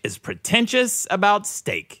Dick is pretentious about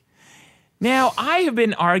steak. Now, I have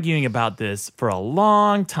been arguing about this for a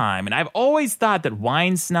long time, and I've always thought that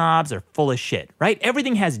wine snobs are full of shit, right?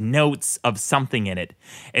 Everything has notes of something in it.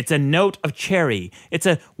 It's a note of cherry. It's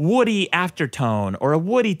a woody aftertone or a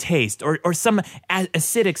woody taste or some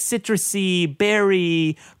acidic, citrusy,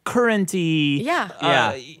 berry, curranty.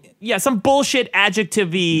 Yeah. Some bullshit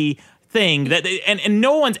adjective-y thing that and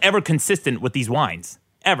no one's ever consistent with these wines,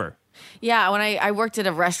 ever. Yeah, when I worked at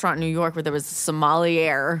a restaurant in New York where there was a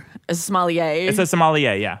sommelier. It's a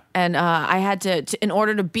sommelier, yeah. And I had to in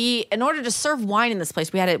order to serve wine in this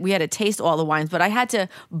place, we had to taste all the wines, but I had to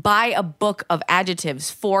buy a book of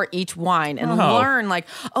adjectives for each wine and learn like,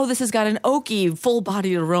 oh, this has got an oaky,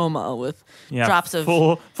 full-bodied aroma with drops of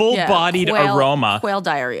full-bodied aroma. Quail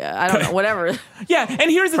diarrhea. I don't know, whatever. Yeah,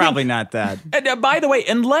 and here's the Probably thing. not that. And by the way,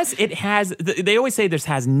 unless it has, they always say this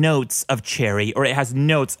has notes of cherry or it has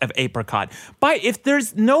notes of apricot. But if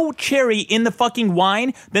there's no cherry in the fucking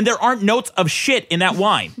wine, then there aren't notes of shit in that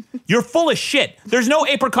wine. You're full of shit. There's no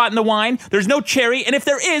apricot in the wine. There's no cherry. And if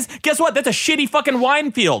there is, guess what? That's a shitty fucking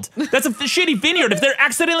wine field. That's a shitty vineyard. If they're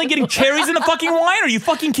accidentally getting cherries in the fucking wine, are you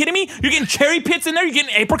fucking kidding me? You're getting cherry pits in there? You're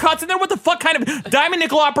getting apricots in there? What the fuck kind of diamond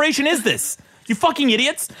nickel operation is this? You fucking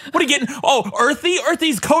idiots. What are you getting? Oh, earthy?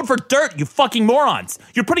 Earthy's code for dirt, you fucking morons.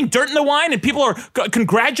 You're putting dirt in the wine and people are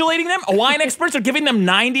congratulating them? Wine experts are giving them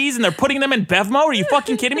 90s and they're putting them in Bevmo? Are you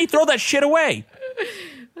fucking kidding me? Throw that shit away.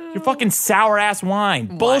 Your fucking sour-ass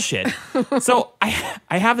wine. Bullshit. So I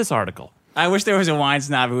have this article. I wish there was a wine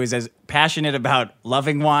snob who is as passionate about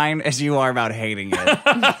loving wine as you are about hating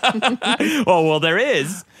it. Well, there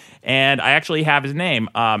is. And I actually have his name.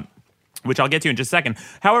 Which I'll get to in just a second.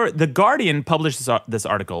 However, The Guardian published this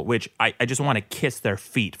article, which I just want to kiss their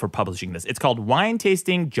feet for publishing this. It's called Wine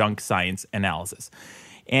Tasting Junk Science Analysis.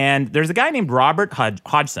 And there's a guy named Robert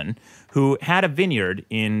Hodgson who had a vineyard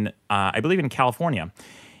in, I believe, in California.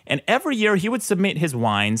 And every year he would submit his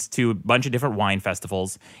wines to a bunch of different wine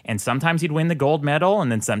festivals. And sometimes he'd win the gold medal.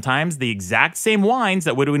 And then sometimes the exact same wines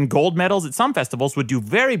that would win gold medals at some festivals would do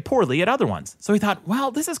very poorly at other ones. So he thought,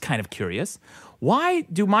 well, this is kind of curious. Why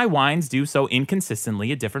do my wines do so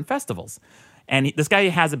inconsistently at different festivals? And this guy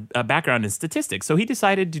has a background in statistics. So he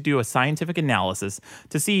decided to do a scientific analysis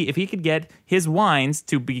to see if he could get his wines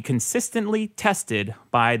to be consistently tested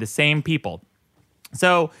by the same people.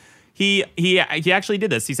 So he actually did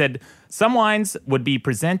this. He said some wines would be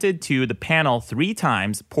presented to the panel 3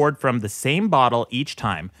 times, poured from the same bottle each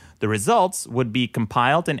time. The results would be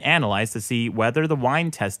compiled and analyzed to see whether the wine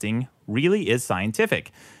testing really is scientific.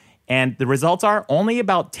 And the results are only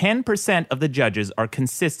about 10% of the judges are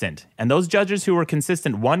consistent. And those judges who were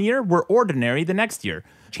consistent one year were ordinary the next year.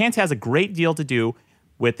 Chance has a great deal to do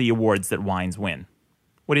with the awards that wines win.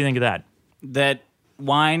 What do you think of that? That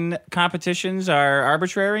wine competitions are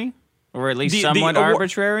arbitrary? Or at least somewhat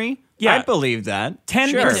arbitrary? Yeah. I believe that. 10%.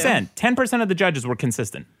 Sure. 10% of the judges were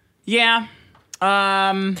consistent. Yeah.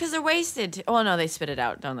 Because they're wasted. Oh, no, they spit it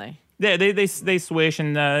out, don't they? They swish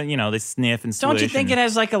and they sniff and swish. Don't you think it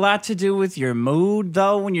has like a lot to do with your mood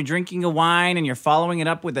though when you're drinking a wine and you're following it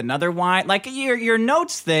up with another wine? Like your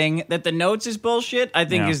notes thing that the notes is bullshit, I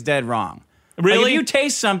think is dead wrong. Really? Like if you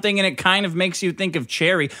taste something and it kind of makes you think of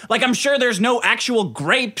cherry, like I'm sure there's no actual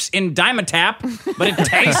grapes in Dimetap, but it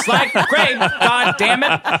tastes like grape. God damn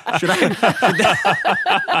it!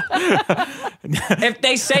 If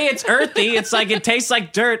they say it's earthy, it's like it tastes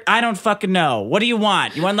like dirt. I don't fucking know. What do you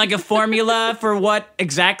want? You want like a formula for what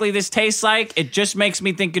exactly this tastes like? It just makes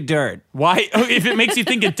me think of dirt. Why? If it makes you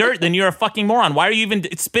think of dirt, then you're a fucking moron. Why are you even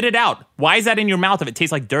spit it out? Why is that in your mouth if it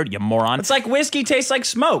tastes like dirt, you moron? It's like whiskey tastes like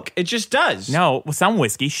smoke. It just does. No, some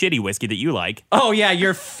whiskey, shitty whiskey that you like. Oh, yeah,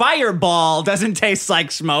 your Fireball doesn't taste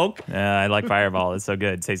like smoke. I like Fireball. It's so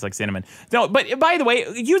good. It tastes like cinnamon. No, but by the way,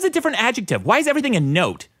 use a different adjective. Why is everything a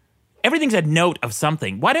note? Everything's a note of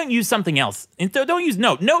something. Why don't you use something else? Don't use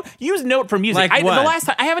note. Use note for music. Like what? The last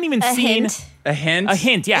time I haven't even seen hint. A hint? a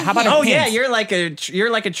hint. Yeah, how about a Oh, hint? yeah, you're like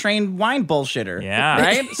a trained wine bullshitter. Yeah.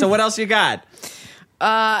 Right? So what else you got?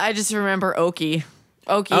 I just remember oaky.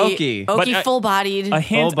 Oaky. But, Full-bodied. A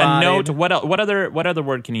hint, a Full-bodied. note. What other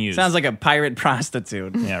word can you use? Sounds like a pirate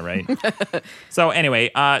prostitute. Yeah, right. So anyway,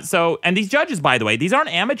 and these judges, by the way, these aren't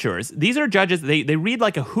amateurs. These are judges. They read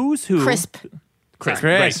like a who's who. Crisp. Crisp.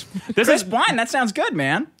 Chris. Right. This Chris is wine, that sounds good,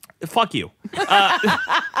 man. fuck you.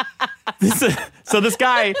 So this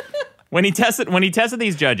guy, when he tested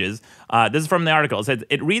these judges, this is from the article. It says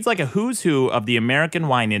it reads like a who's who of the American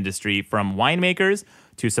wine industry, from winemakers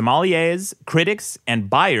to sommeliers, critics, and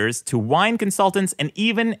buyers to wine consultants and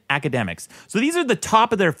even academics. So these are the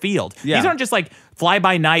top of their field. Yeah. These aren't just like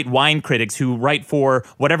fly-by-night wine critics who write for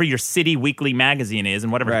whatever your city weekly magazine is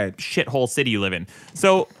and whatever Right. shithole city you live in.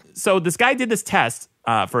 So this guy did this test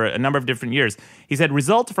for a number of different years. He said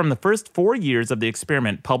results from the first 4 years of the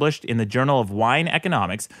experiment published in the Journal of Wine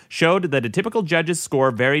Economics showed that a typical judge's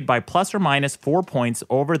score varied by plus or minus 4 points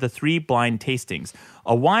over the 3 blind tastings.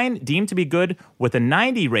 A wine deemed to be good with a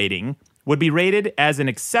 90 rating would be rated as an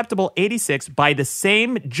acceptable 86 by the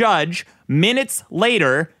same judge minutes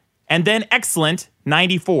later, and then excellent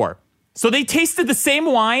 94. So they tasted the same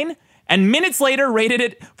wine and minutes later rated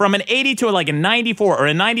it from an 80 to like a 94, or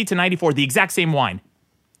a 90 to 94, the exact same wine.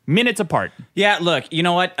 Minutes apart. Yeah, look, you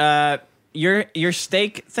know what? Your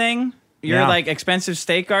steak thing, your Yeah. like expensive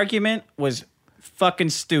steak argument was fucking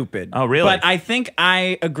stupid. Oh, really? But I think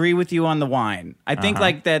I agree with you on the wine. I think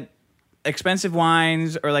like that expensive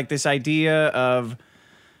wines, or like this idea of,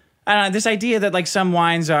 I don't know, this idea that like some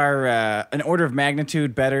wines are an order of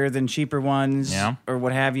magnitude better than cheaper ones, Yeah. or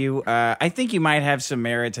what have you. I think you might have some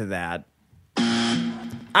merit to that.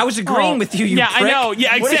 I was agreeing with you, yeah, prick. I know.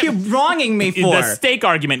 Yeah, what are you wronging me for? The steak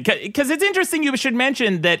argument, because it's interesting. You should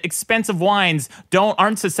mention that expensive wines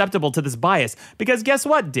aren't susceptible to this bias. Because guess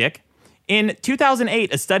what, Dick? In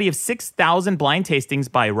 2008, a study of 6,000 blind tastings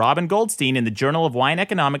by Robin Goldstein in the Journal of Wine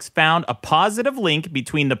Economics found a positive link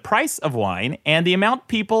between the price of wine and the amount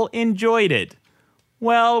people enjoyed it.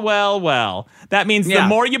 Well. That means the Yeah.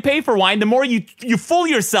 more you pay for wine, the more you fool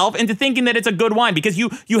yourself into thinking that it's a good wine, because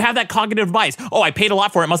you have that cognitive bias. Oh, I paid a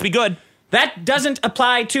lot for it. It must be good. That doesn't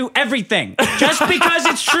apply to everything. Just because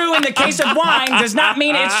it's true in the case of wine does not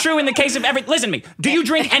mean it's true in the case of every. Listen to me. Do you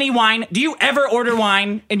drink any wine? Do you ever order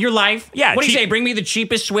wine in your life? Yeah, What do you cheap- say? Bring me the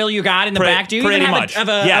cheapest swill you got in the back. Do you pretty even have much. a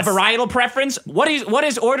Yes. varietal preference? What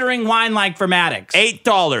is ordering wine like for Maddox?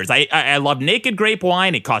 $8. I love Naked Grape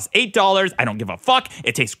wine. It costs $8. I don't give a fuck.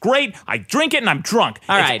 It tastes great. I drink it and I'm drunk.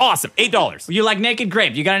 All it's right. awesome. $8. You like Naked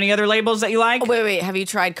Grape? You got any other labels that you like? Oh, wait. Have you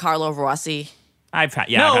tried Carlo Rossi? I've had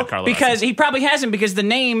No, Carlo because Rossi. he probably hasn't, because the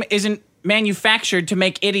name isn't manufactured to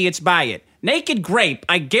make idiots buy it. Naked Grape,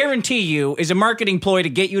 I guarantee you, is a marketing ploy to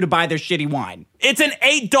get you to buy their shitty wine. It's an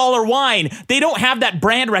 $8 wine. They don't have that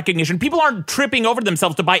brand recognition. People aren't tripping over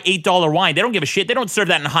themselves to buy $8 wine. They don't give a shit. They don't serve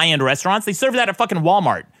that in high-end restaurants. They serve that at fucking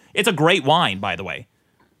Walmart. It's a great wine, by the way.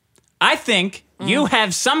 I think you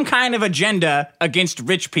have some kind of agenda against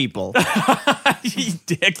rich people. You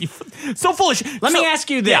dick. So foolish. Let me ask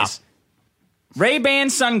you this. Yeah. Ray-Ban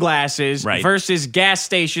sunglasses Right. versus gas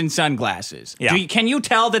station sunglasses. Yeah. Can you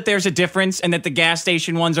tell that there's a difference and that the gas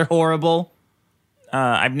station ones are horrible?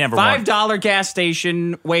 I've never worn. $5 gas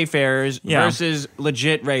station Wayfarers Yeah. versus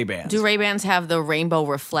legit Ray-Bans. Do Ray-Bans have the rainbow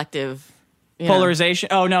reflective you know? Polarization?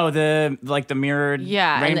 Oh, no, the mirrored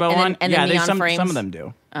Yeah, rainbow and one? the Yeah, neon some frames. of them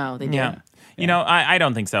do. Oh, they do. Yeah. You know, I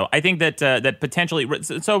don't think so. I think that that potentially.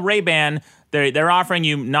 So Ray-Ban, they're offering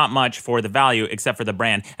you not much for the value except for the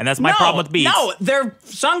brand, and that's my problem with Beats. No, their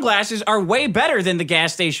sunglasses are way better than the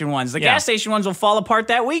gas station ones. The Yeah. gas station ones will fall apart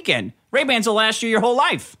that weekend. Ray-Bans will last you your whole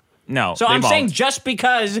life. No. So they I'm won't. saying just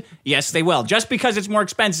because, yes, they will. Just because it's more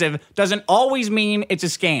expensive doesn't always mean it's a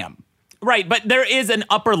scam. Right, but there is an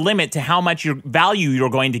upper limit to how much value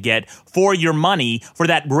you're going to get for your money for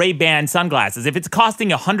that Ray-Ban sunglasses. If it's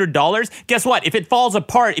costing $100, guess what? If it falls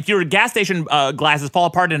apart, if your gas station glasses fall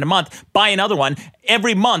apart in a month, buy another one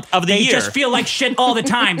every month of the They year. just feel like shit all the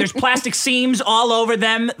time. There's plastic seams all over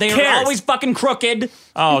them. They Cares? are always fucking crooked.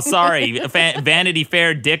 Oh, sorry. Vanity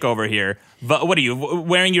Fair dick over here. What are you,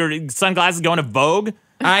 wearing your sunglasses going to Vogue?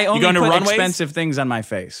 I only going to put runways? expensive things on my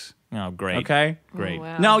face. Oh, great. Okay? Great. Oh,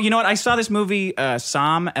 wow. No, you know what? I saw this movie,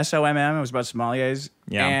 Somm, S-O-M-M. It was about sommeliers.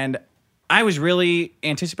 Yeah. And I was really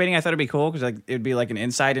anticipating. I thought it'd be cool because it would be like an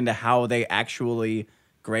insight into how they actually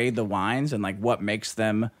grade the wines and like what makes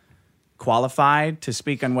them qualified to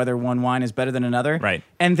speak on whether one wine is better than another. Right.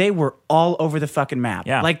 And they were all over the fucking map.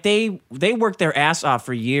 Yeah. Like they worked their ass off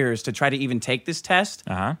for years to try to even take this test.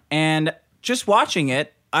 Uh-huh. And just watching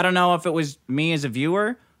it, I don't know if it was me as a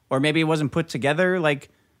viewer or maybe it wasn't put together like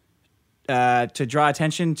to draw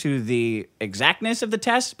attention to the exactness of the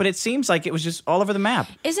test, but it seems like it was just all over the map.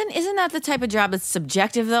 Isn't that the type of job that's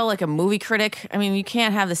subjective though, like a movie critic? I mean, you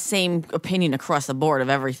can't have the same opinion across the board of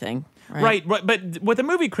everything. Right. But with a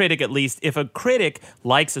movie critic, at least, if a critic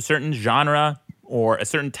likes a certain genre or a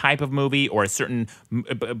certain type of movie or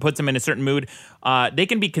puts them in a certain mood, they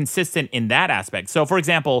can be consistent in that aspect. So, for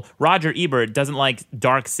example, Roger Ebert doesn't like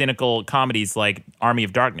dark, cynical comedies like Army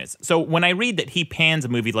of Darkness. So when I read that he pans a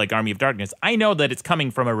movie like Army of Darkness, I know that it's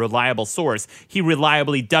coming from a reliable source. He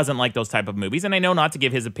reliably doesn't like those type of movies, and I know not to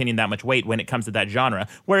give his opinion that much weight when it comes to that genre,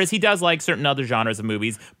 whereas he does like certain other genres of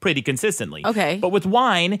movies pretty consistently. Okay. But with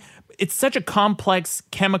wine, it's such a complex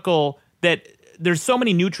chemical that there's so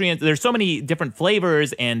many nutrients, there's so many different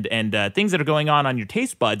flavors and things that are going on your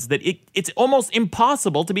taste buds that it's almost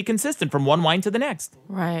impossible to be consistent from one wine to the next.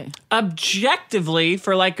 Right. Objectively,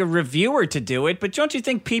 for like a reviewer to do it, but don't you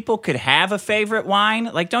think people could have a favorite wine?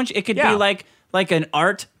 Like, don't you? It could be like an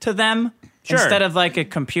art to them. Sure. Instead of like a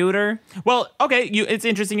computer. Well, okay, it's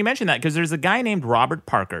interesting you mentioned that because there's a guy named Robert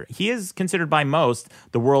Parker. He is considered by most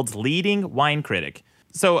the world's leading wine critic.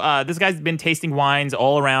 So this guy's been tasting wines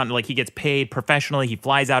all around. Like, he gets paid professionally. He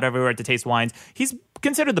flies out everywhere to taste wines. He's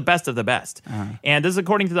considered the best of the best. And this is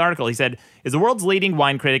according to the article. He said, is the world's leading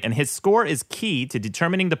wine critic, and his score is key to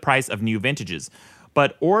determining the price of new vintages.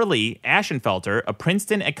 But Orly Ashenfelter, a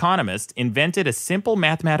Princeton economist, invented a simple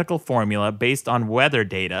mathematical formula based on weather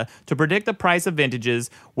data to predict the price of vintages,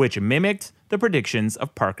 which mimicked the predictions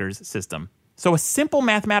of Parker's system. So a simple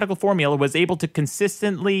mathematical formula was able to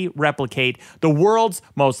consistently replicate the world's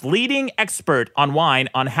most leading expert on wine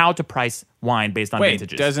on how to price wine based on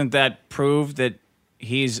vintages. Doesn't that prove that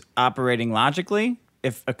he's operating logically?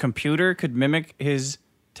 If a computer could mimic his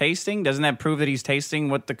tasting, doesn't that prove that he's tasting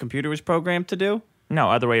what the computer was programmed to do?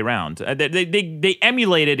 No, other way around. They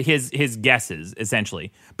emulated his guesses,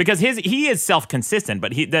 essentially. Because he is self-consistent,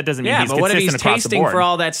 but that doesn't mean he's consistent across the board. Yeah, but what if he's tasting for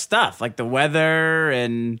all that stuff, like the weather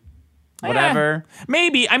and whatever?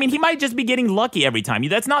 Maybe. I mean, he might just be getting lucky every time.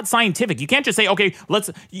 That's not scientific. You can't just say, okay,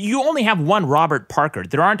 you only have one Robert Parker.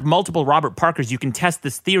 There aren't multiple Robert Parkers you can test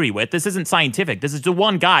this theory with. This isn't scientific. This is the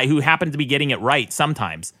one guy who happened to be getting it right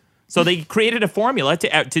sometimes. So they created a formula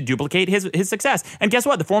to duplicate his success. And guess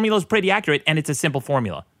what? The formula is pretty accurate, and it's a simple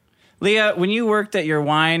formula. Leah, when you worked at your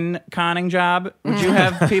wine conning job, would you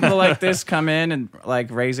have people like this come in and like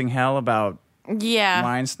raising hell about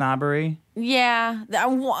wine snobbery? Yeah,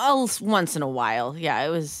 once in a while. Yeah, it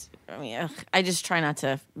was. I mean, I just try not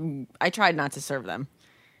to. I tried not to serve them.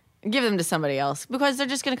 Give them to somebody else because they're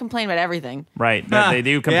just going to complain about everything. Right. They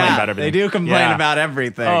do complain about everything. They do complain about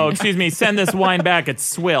everything. Oh, excuse me. Send this wine back. It's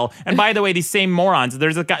swill. And by the way, these same morons,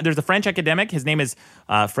 there's a French academic. His name is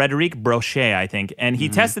Frédéric Brochet, I think. And he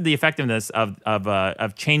tested the effectiveness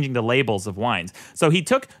of changing the labels of wines. So he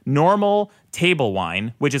took normal table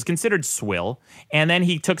wine, which is considered swill, and then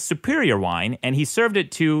he took superior wine and he served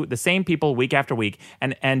it to the same people week after week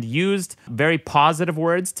and used very positive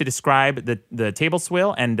words to describe the table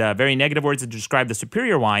swill and very negative words to describe the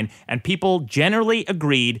superior wine, and people generally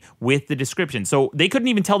agreed with the description. So they couldn't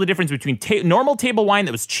even tell the difference between normal table wine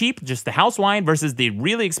that was cheap, just the house wine, versus the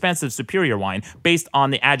really expensive superior wine based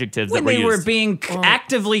on the adjectives that were used. When they were being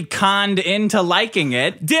actively conned into liking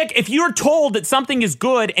it. Dick, if you're told that something is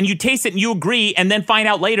good and you taste it and you agree and then find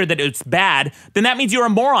out later that it's bad, then that means you're a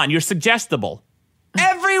moron. You're suggestible.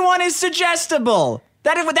 Everyone is suggestible.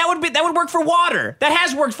 That would work for water. That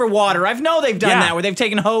has worked for water. I know they've done that where they've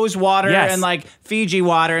taken hose water and like Fiji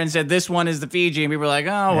water and said this one is the Fiji, and people are like,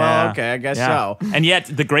 oh well, okay, I guess so. And yet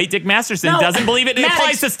the great Dick Masterson doesn't believe it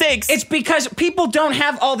applies to steaks. It's because people don't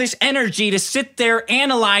have all this energy to sit there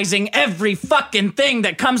analyzing every fucking thing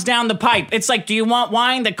that comes down the pipe. It's like, do you want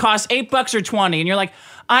wine that costs $8 or 20? And you're like,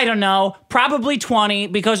 I don't know, probably 20,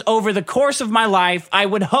 because over the course of my life, I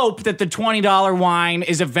would hope that the $20 wine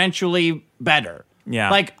is eventually better.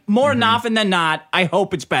 Yeah. Like, more often than not, I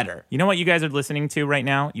hope it's better. You know what you guys are listening to right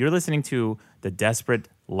now? You're listening to the desperate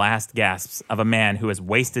last gasps of a man who has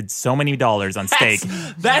wasted so many dollars on steak.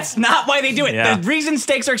 That's not why they do it. Yeah. The reason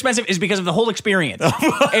steaks are expensive is because of the whole experience.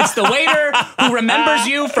 It's the waiter who remembers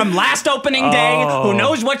you from last opening day, who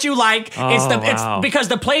knows what you like. It's because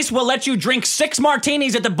the place will let you drink 6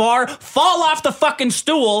 martinis at the bar, fall off the fucking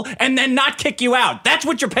stool, and then not kick you out. That's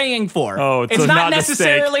what you're paying for. Oh, it's so not not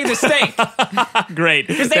necessarily the steak. Great.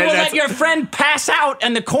 Because they will let your friend pass out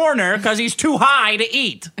in the corner because he's too high to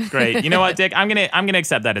eat. Great. You know what, Dick? I'm gonna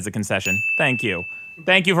accept that as a concession. Thank you.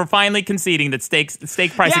 Thank you for finally conceding that steak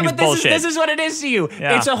pricing is bullshit. This is what it is to you.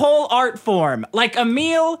 Yeah. It's a whole art form. Like a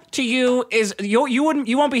meal to you is you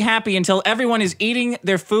won't be happy until everyone is eating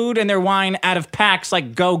their food and their wine out of packs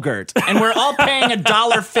like Go-Gurt, and we're all paying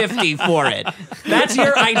 $1.50 for it. That's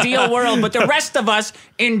your ideal world. But the rest of us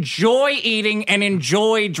enjoy eating and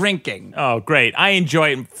enjoy drinking. Oh, great. I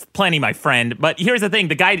enjoy it plenty, my friend. But here's the thing.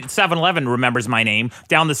 The guy at 7-Eleven remembers my name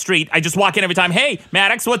down the street. I just walk in every time. Hey,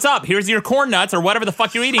 Maddox, what's up? Here's your corn nuts or whatever the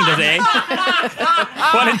fuck you're eating today.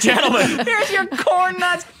 What a gentleman. Here's your corn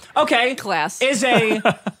nuts. Okay. Class. Is a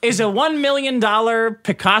 $1 million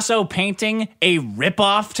Picasso painting a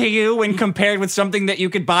ripoff to you when compared with something that you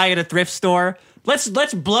could buy at a thrift store? Let's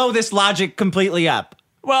blow this logic completely up.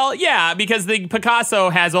 Well, yeah, because the Picasso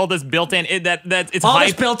has all this built-in. It's All hype.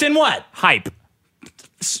 this built in what? Hype.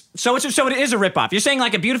 So it is a ripoff. You're saying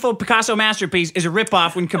like a beautiful Picasso masterpiece is a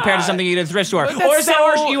ripoff when compared to something you get at a thrift store, or is that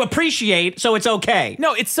or you appreciate, so it's okay?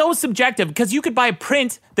 No, it's so subjective because you could buy a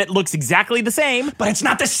print that looks exactly the same. But it's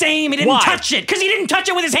not the same. He didn't Why? touch it because he didn't touch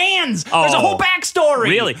it with his hands. There's a whole backstory.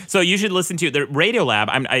 Really? So you should listen to the Radiolab.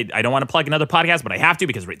 I don't want to plug another podcast, but I have to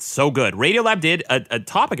because it's so good. Radiolab did a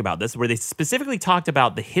topic about this where they specifically talked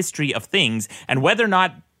about the history of things and whether or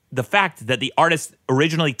not the fact that the artist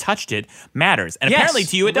originally touched it matters. And apparently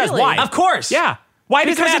to you it does. Really? Why? Of course. Yeah. Why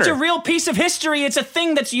does it matter? Because it's a real piece of history. It's a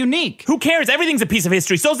thing that's unique. Who cares? Everything's a piece of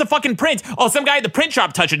history. So's the fucking print. Oh, some guy at the print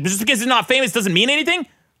shop touched it. But just because it's not famous doesn't mean anything?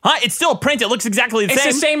 Huh? It's still a print. It looks exactly the same.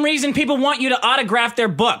 It's the same reason people want you to autograph their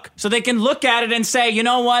book, so they can look at it and say, you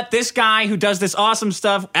know what? This guy who does this awesome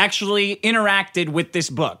stuff actually interacted with this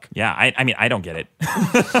book. Yeah, I mean, I don't get it.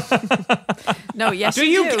 No, yes, Do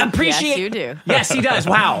you you do. appreciate? Yes, you do. Yes, he does.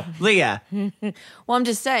 Wow, Leah. Well, I'm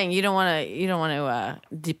just saying you don't want to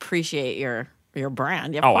depreciate your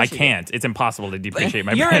brand. Yeah, of Oh, I course you do. can't. It's impossible to depreciate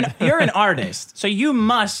my You're brand. you're an artist, so you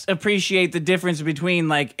must appreciate the difference between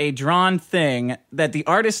like a drawn thing that the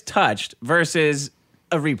artist touched versus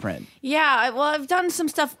a reprint. Yeah, well, I've done some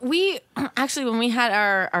stuff. We actually, when we had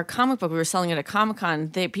our comic book, we were selling it at Comic-Con.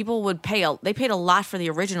 People would pay. They paid a lot for the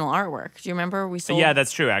original artwork. Do you remember we sold? Yeah,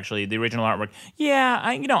 that's true. Actually, the original artwork. Yeah,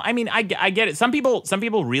 I get it. Some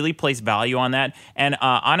people really place value on that, and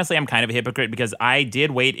honestly, I'm kind of a hypocrite because I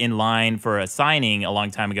did wait in line for a signing a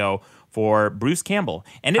long time ago for Bruce Campbell,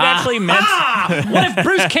 and it actually meant. What if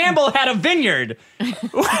Bruce Campbell had a vineyard?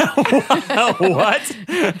 What?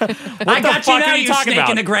 I got you now, you talking snake about?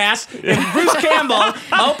 in the grass. If Bruce Campbell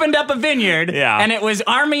opened up a vineyard, Yeah. and it was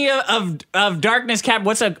Army of Darkness Cab.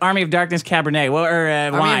 What's an Army of Darkness Cabernet?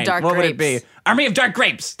 Wine? of Dark what would it Grapes. be? Army of Dark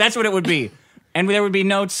Grapes. That's what it would be. And there would be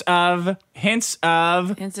notes of hints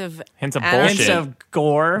of Hints of Hints of anarchy. bullshit. hints of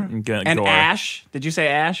gore and gore. ash. Did you say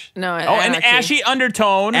ash? No, An ashy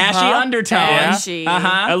undertone. Ashy undertone. Yeah.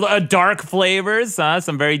 Ashy. Dark flavors,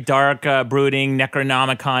 some very dark, brooding,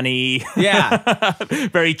 Necronomicon-y, Yeah.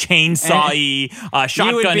 very chainsaw-y, You would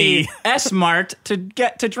shotgun-y. be smart to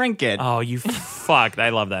get to drink it. Oh, you fuck. I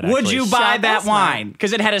love that, Would actually. you buy Shut that up, smart. wine?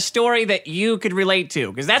 Because it had a story that you could relate to.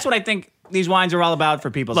 Because that's what I think these wines are all about for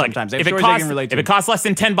people Look, sometimes. They have if it stories costs, they can relate to. if it costs less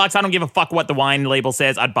than $10, I don't give a fuck what the wine label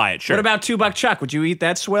says. I'd buy it. Sure. What about $2 Chuck? Would you eat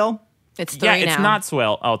that swill? It's 3 Yeah, now. it's not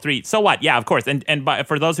swill. Oh, 3. So what? Yeah, of course. And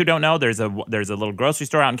for those who don't know, there's a little grocery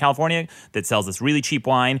store out in California that sells this really cheap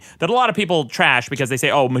wine that a lot of people trash because they say,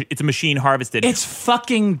 oh, it's a machine harvested. It's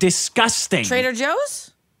fucking disgusting. Trader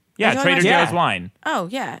Joe's. yeah, Are you Trader talking Joe's about- wine. Oh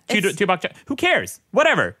yeah, $2 check. Who cares?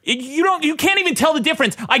 Whatever. You can't even tell the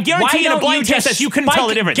difference. I guarantee in a blind test that you couldn't tell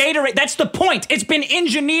the difference. Gatorade. That's the point. It's been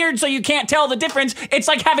engineered so you can't tell the difference. It's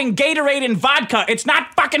like having Gatorade and vodka. It's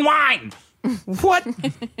not fucking wine. What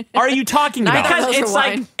are you talking about? Neither of Because those are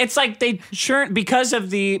wine. it's like they churn because of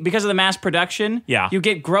the mass production. Yeah. You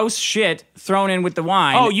get gross shit thrown in with the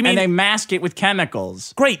wine. Oh, you mean- and they mask it with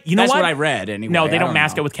chemicals. Great. You know That's what? what I read anyway. No, they I don't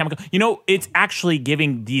mask know. it with chemical. You know, it's actually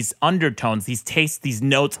giving these undertones, these tastes, these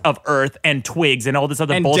notes of earth and twigs and all this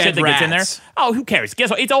other And bullshit dead that gets in there. rats. Oh, who cares? Guess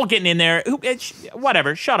what? It's all getting in there.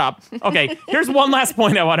 Whatever. Shut up. Okay. Here's one last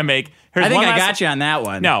point I want to make. I think I got you on that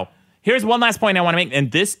one. No. Here's one last point I want to make,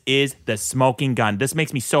 and this is the smoking gun. This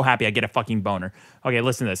makes me so happy I get a fucking boner. Okay,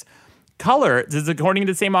 listen to this. color, this is according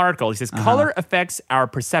to the same article, he says, color affects our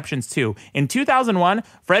perceptions too. In 2001,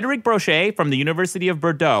 Frederic Brochet from the University of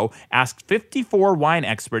Bordeaux asked 54 wine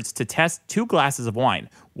experts to test 2 glasses of wine,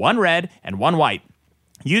 one red and one white.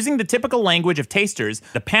 Using the typical language of tasters,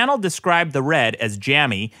 the panel described the red as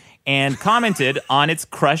jammy and commented on its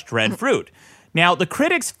crushed red fruit. Now, the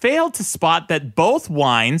critics failed to spot that both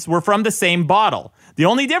wines were from the same bottle. The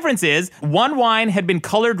only difference is one wine had been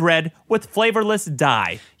colored red with flavorless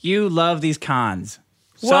dye. You love these cons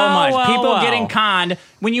so Well, much. well, People well. getting conned.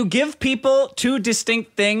 When you give people 2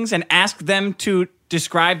 distinct things and ask them to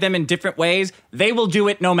describe them in different ways, they will do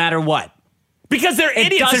it no matter what. Because they're It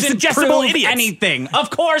idiots. They're doesn't suggestible prove idiots. anything. Of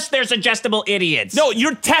course, they're suggestible idiots. No,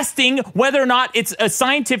 you're testing whether or not it's a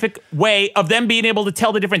scientific way of them being able to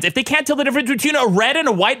tell the difference. If they can't tell the difference between a red and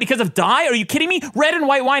a white because of dye, are you kidding me? Red and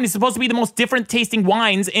white wine is supposed to be the most different tasting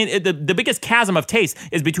wines, and the biggest chasm of taste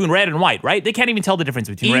is between red and white, right? They can't even tell the difference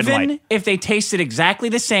between red and Even white. if they tasted exactly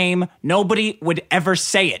the same, nobody would ever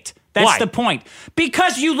say it. That's Why? the point.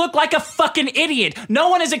 Because you look like a fucking idiot. No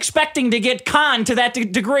one is expecting to get conned to that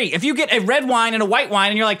degree. If you get a red wine and a white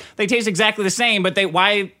wine and you're like, they taste exactly the same, but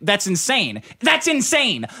why? That's insane. That's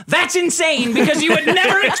insane. That's insane because you would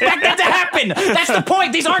never expect that to happen. That's the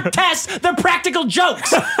point. These aren't tests. They're practical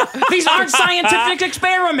jokes. These aren't scientific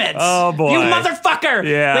experiments. Oh, boy. You motherfucker.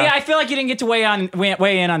 Yeah. Leah, I feel like you didn't get to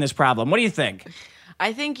weigh in on this problem. What do you think?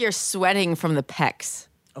 I think you're sweating from the pecs.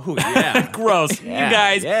 Oh, yeah. Gross. Yeah, You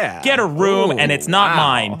guys, yeah. get a room, Ooh, and it's not wow.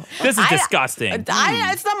 mine. This is disgusting. It's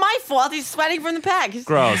not my fault. He's sweating from the pecs.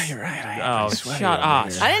 Gross. You're right. Oh, shut up.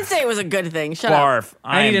 I didn't say it was a good thing. Shut up. Barf.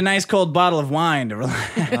 I need a nice cold bottle of wine to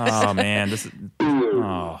relax. Oh, man. This is...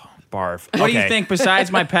 Oh, barf. What do you think besides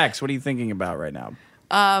my pecs? What are you thinking about right now?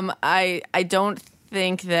 I don't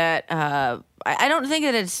think that I don't think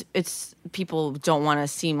that it's people don't want to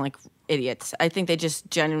seem like idiots. I think they just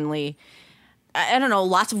genuinely, I don't know,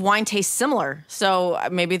 lots of wine tastes similar. So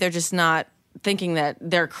maybe they're just not thinking that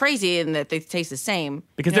they're crazy and that they taste the same.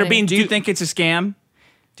 Because You know they're being... Do you think it's a scam?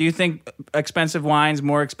 Do you think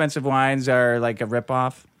more expensive wines are like a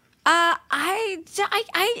ripoff?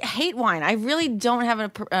 I hate wine. I really don't have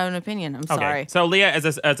an opinion. I'm sorry. Okay. So Leah,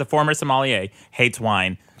 as a former sommelier, hates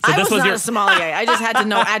wine. So I this was not your a sommelier. I just had to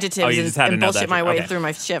know adjectives you just had to and know bullshit that. my way Okay. through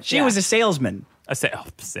my shift. She was a salesman.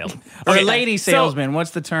 sales. Or Okay, a lady so- salesman.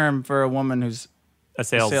 What's the term for a woman who's a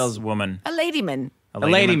saleswoman. a ladyman. a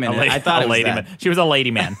ladyman? I thought it was ladyman. that. She was a lady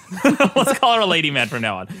man. Let's call her a lady man from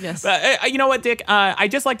now on. Yes. You know what, Dick? I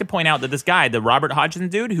just like to point out that this guy, the Robert Hodgson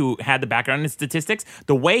dude who had the background in statistics,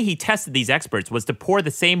 the way he tested these experts was to pour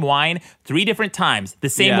the same wine 3 different times, the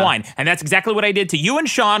same Yeah. wine. And that's exactly what I did to you and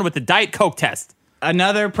Sean with the Diet Coke test.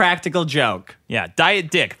 Another practical joke. Yeah,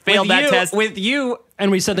 Diet Dick failed that test. With you. And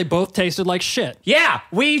we said they both tasted like shit. Yeah,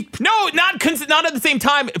 we. No, not at the same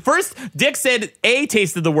time. First, Dick said A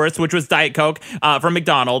tasted the worst, which was Diet Coke from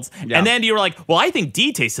McDonald's. Yeah. And then you were like, well, I think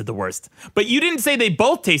D tasted the worst. But you didn't say they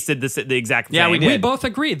both tasted the exact same. Yeah, we did. We both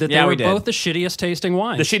agreed that Yeah, they we were did. both the shittiest tasting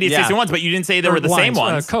wines. The shittiest Yeah. tasting ones, but you didn't say they Or were the same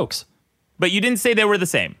wines, ones. Cokes. But you didn't say they were the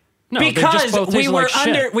same. No, they Because just both we tasted were like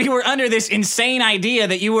shit. we were under this insane idea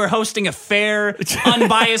that you were hosting a fair,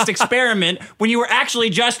 unbiased experiment when you were actually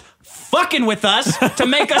just fucking with us to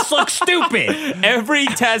make us look stupid. Every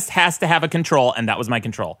test has to have a control, and that was my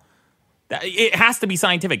control. It has to be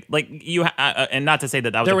scientific. Like you, and not to say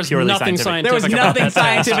that was There a was purely nothing scientific. There was Scientific about nothing that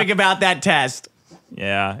test. scientific about that test,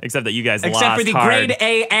 Yeah, except that you guys except lost for the hard. grade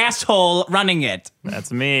A asshole running it.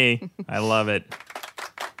 That's me. I love it.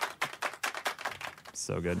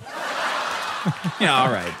 So good. Yeah,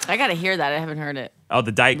 all right. I gotta hear that. I haven't heard it. Oh,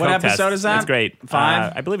 the Diet What Coke test. episode is that? It's great.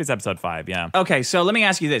 5? I believe it's episode 5, yeah. Okay, so let me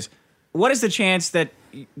ask you this. What is the chance that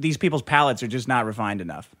these people's palates are just not refined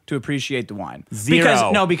enough to appreciate the wine?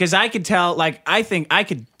 0. Because I could tell, I think I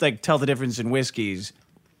could tell the difference in whiskeys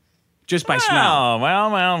just by smell. Oh,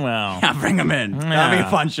 well. Yeah, bring them in. That'll be a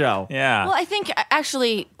fun show. Yeah. Well, I think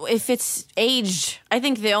actually, if it's aged, I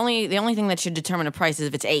think the only thing that should determine a price is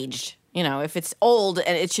if it's aged. You know, if it's old,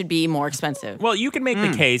 and it should be more expensive. Well, you can make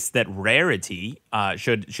the case that rarity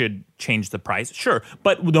should change the price, sure.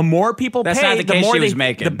 But the more people That's pay, not the case more she was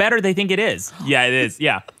making. the better they think it is. Yeah, it is.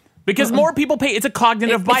 Yeah, because more people pay. It's a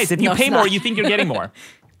cognitive bias. If you no, pay it's more, not. you think you're getting more.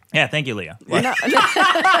 Yeah, thank you, Leah.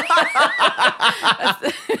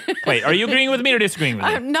 Wait, are you agreeing with me or disagreeing with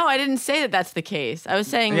me? No, I didn't say that that's the case. I was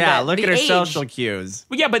saying Yeah, that look the at her age, social cues.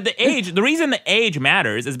 Well, yeah, but the reason the age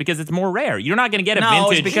matters is because it's more rare. You're not going to get a No,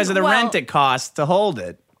 vintage. it's because of the Well- rent it costs to hold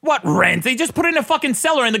it. What rent? They just put it in a fucking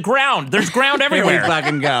cellar in the ground. There's ground Here we everywhere.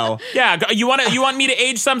 fucking go. Yeah, you want me to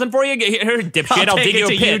age something for you? Here, dipshit, I'll dig you a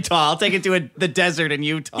to pit. Utah. I'll take it to the desert in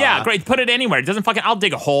Utah. Yeah, great. Put it anywhere. It doesn't fucking. I'll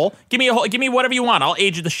dig a hole. Give me a hole. Give me whatever you want. I'll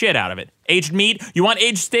age the shit out of it. Aged meat. You want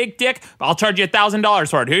aged steak, dick? I'll charge you $1,000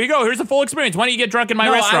 for it. Here you go. Here's the full experience. Why don't you get drunk in my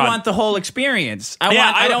restaurant? I want the whole experience.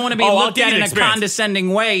 Yeah, I don't want to be I'll looked give at you in the a experience.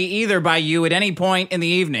 condescending way either by you at any point in the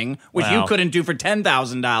evening, which you Wow. couldn't do for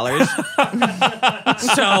 $10,000.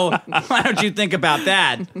 So why don't you think about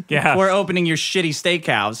that? Yeah. We're opening your shitty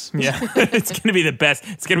steakhouse. Yeah, it's going to be the best.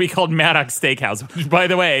 It's going to be called Maddox Steakhouse, which, by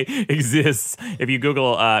the way, exists. If you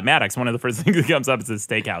Google Maddox, one of the first things that comes up is a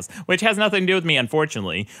steakhouse, which has nothing to do with me,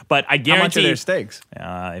 unfortunately. But I guarantee. How much are their steaks?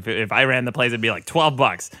 If I ran the place, it'd be like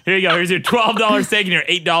 $12. Here you go. Here's your $12 steak and your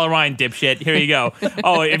 $8 wine, dipshit. Here you go.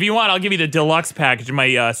 Oh, if you want, I'll give you the deluxe package,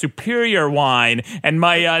 my superior wine and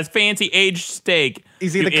my fancy aged steak. You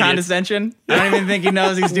see You the idiots. condescension? I don't even think he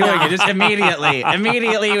knows he's doing it. Just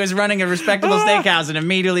immediately he was running a respectable steakhouse and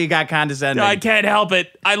immediately got condescending. I can't help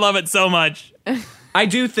it. I love it so much. I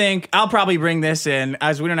do think I'll probably bring this in,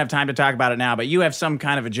 as we don't have time to talk about it now, but you have some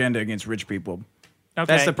kind of agenda against rich people. Okay.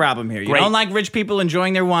 That's the problem here. You Great. don't like rich people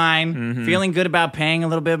enjoying their wine, feeling good about paying a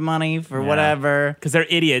little bit of money for whatever. Because they're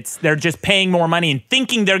idiots. They're just paying more money and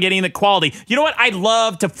thinking they're getting the quality. You know what? I'd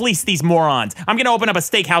love to fleece these morons. I'm going to open up a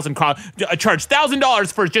steakhouse and charge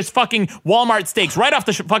 $1,000 for just fucking Walmart steaks right off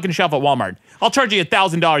the fucking shelf at Walmart. I'll charge you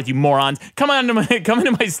 $1,000, you morons. Come into my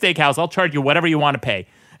steakhouse. I'll charge you whatever you want to pay.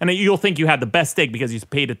 And you'll think you had the best steak because you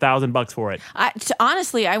paid $1,000 for it.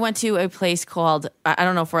 Honestly, I went to a place called, I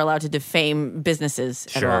don't know if we're allowed to defame businesses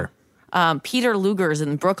at Sure. all. Peter Luger's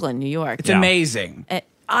in Brooklyn, New York. It's amazing.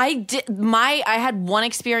 I had one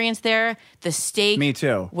experience there. The steak Me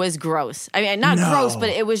too. was gross. I mean, not gross, but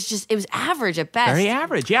it was average at best. Very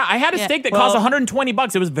average. Yeah, I had a steak that cost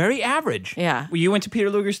 $120. It was very average. Yeah. Well, you went to Peter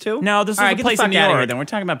Luger's too? No, this All was right, a get place the in fuck New out of York. here then. We're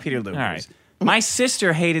talking about Peter Luger's. All right. My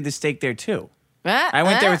sister hated the steak there too. I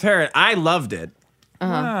went there with her. I loved it.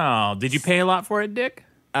 Oh, did you pay a lot for it, Dick?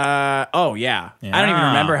 Oh, yeah. I don't even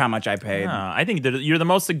remember how much I paid. I think that you're the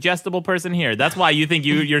most suggestible person here. That's why you think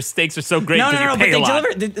your steaks are so great No, because you but pay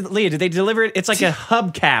a they lot. Leah, did they deliver it? It's like a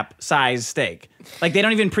hubcap size steak. Like they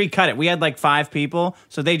don't even pre-cut it. We had like 5 people,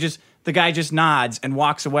 so the guy just nods and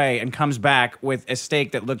walks away and comes back with a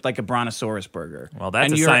steak that looked like a brontosaurus burger. Well,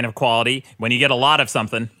 that's a sign of quality when you get a lot of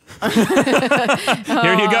something.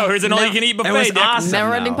 Here you go. Here's an all-you-can-eat buffet. It was Dick. awesome.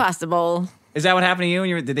 Never ending though. pasta bowl. Is that what happened to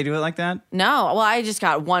you? Did they do it like that? No, well, I just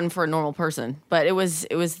got one for a normal person, but it was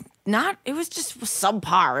not. It was just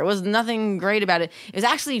subpar. It was nothing great about it. It was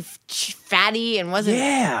actually fatty and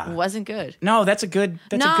wasn't good. No, that's a good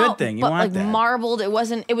thing. You but want like that. marbled. It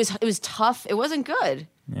wasn't. It was tough. It wasn't good.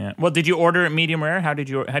 Yeah. Well, did you order it medium rare? How do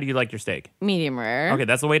you like your steak? Medium rare. Okay,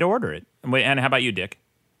 that's the way to order it. And how about you, Dick?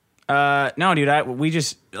 No, dude, I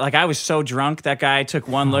was so drunk. That guy took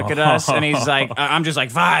one look at us and he's like, I'm just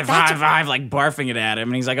like, five, like barfing it at him.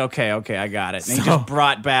 And he's like, okay, I got it. And he just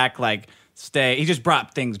brought back he just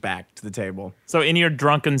brought things back to the table. So in your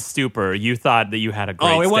drunken stupor, you thought that you had a great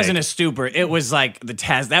Oh, it steak. wasn't a stupor. It was like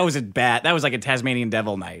that was like a Tasmanian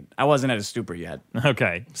devil night. I wasn't at a stupor yet.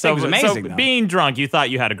 Okay. So, was amazing, so though. being drunk, you thought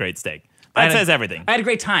you had a great steak. That says everything. I had a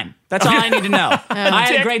great time. That's all I need to know. I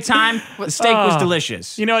had a great time. The steak was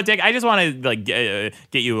delicious. You know what, Dick? I just want to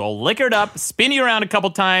get you all liquored up, spin you around a couple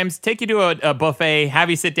times, take you to a buffet, have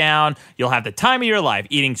you sit down. You'll have the time of your life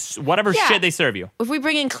eating whatever Yeah. shit they serve you. If we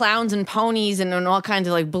bring in clowns and ponies and all kinds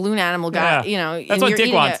of like balloon animal guys, Yeah. That's and what you're Dick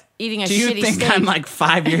eating wants. Eating a Do you shitty think steak. I'm like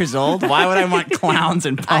 5 years old? Why would I want clowns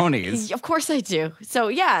and ponies? Of course I do. So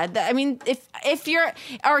yeah, I mean, if you're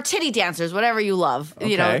or titty dancers, whatever you love,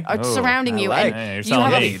 Okay. are surrounding I you, like- and Hey, you're you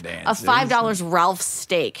selling have me. a $5 Ralph's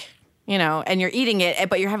steak, and you're eating it,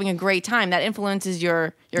 but you're having a great time. That influences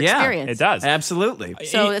your experience. It does. Absolutely.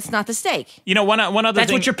 So it's not the steak. You know, one other That's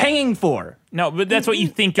thing. what you're paying for. No, but that's what you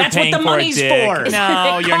think you're That's what paying the for. money's Dick. for.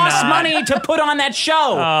 No, it you're costs not. money to put on that show.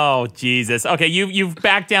 Oh, Jesus. Okay, you've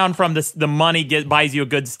backed down from this. The money buys you a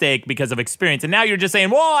good steak because of experience, and now you're just saying,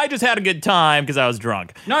 "Well, I just had a good time because I was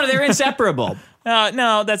drunk." No, they're inseparable.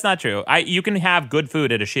 No, that's not true. You can have good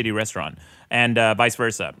food at a shitty restaurant, and vice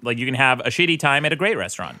versa. Like you can have a shitty time at a great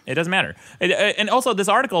restaurant. It doesn't matter. And also, this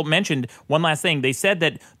article mentioned one last thing. They said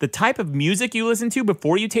that the type of music you listen to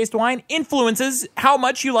before you taste wine influences how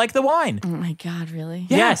much you like the wine. Oh my God, really?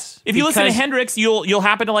 Yes. If you listen to because- Hendrix, you'll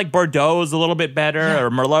happen to like Bordeaux's a little bit better or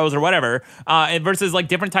Merlot's or whatever. Versus like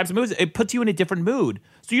different types of moods, it puts you in a different mood.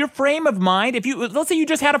 So your frame of mind, let's say you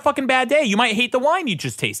just had a fucking bad day, you might hate the wine you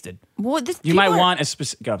just tasted. Well, You might want a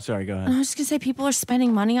specific. Go I ahead. was just gonna say, people are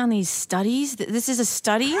spending money on these studies. This is a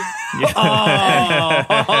study. Oh.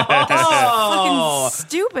 Fucking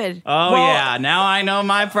Stupid. Oh, Well- yeah. Now I know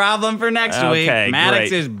my problem for next week. Okay,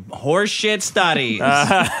 Maddox's horseshit studies.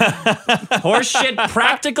 Horseshit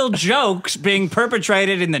practical jokes being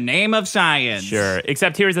perpetrated in the name of science. Sure.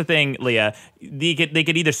 Except here's the thing, Leah. They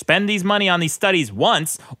could either spend these money on these studies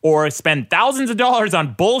once or spend thousands of dollars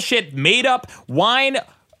on bullshit made up wine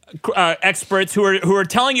experts who are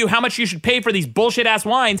telling you how much you should pay for these bullshit ass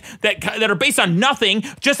wines that are based on nothing,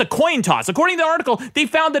 just a coin toss. According to the article, they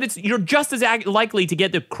found that you're just as likely to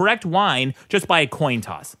get the correct wine just by a coin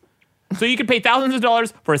toss. So you could pay thousands of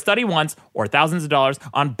dollars for a study once or thousands of dollars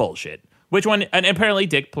on bullshit. Which one? And apparently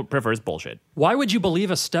Dick prefers bullshit. Why would you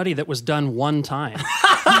believe a study that was done one time? Sean,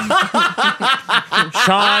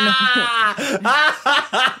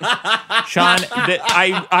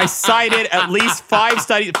 I cited at least 5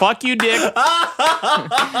 studies. Fuck you, Dick. This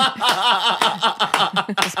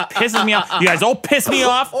pisses me off. You guys all piss me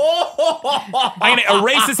off. I'm going to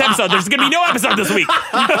erase this episode. There's going to be no episode this week.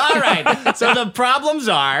 All right. So the problems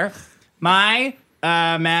are my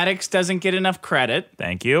Maddox doesn't get enough credit.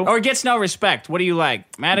 Thank you. Or gets no respect. What do you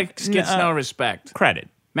like? Maddox gets no respect. Credit.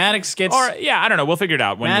 Maddox gets... Or, yeah, I don't know. We'll figure it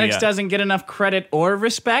out. Maddox doesn't get enough credit or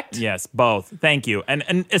respect? Yes, both. Thank you.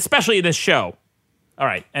 And especially this show. All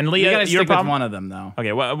right. And Leah, You gotta your stick problem? with one of them, though.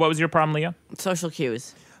 Okay, what was your problem, Leah? Social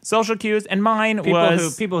cues. Social cues. And mine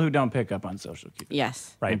was... People who don't pick up on social cues.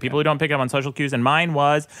 Yes. Right, people who don't pick up on social cues. And mine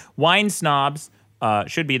was wine snobs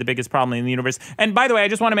should be the biggest problem in the universe. And by the way, I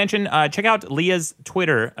just want to mention, check out Leah's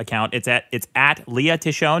Twitter account. It's at Leah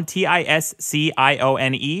Tishone,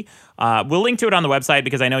 Tiscione. We'll link to it on the website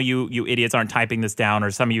because I know you idiots aren't typing this down,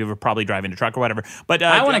 or some of you are probably driving a truck or whatever. But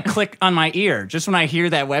I want to click on my ear just when I hear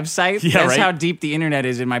that website. Yeah, That's right? how deep the internet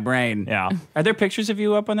is in my brain. Yeah. Are there pictures of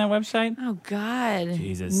you up on that website? Oh, God.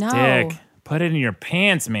 Jesus, no. Dick. Put it in your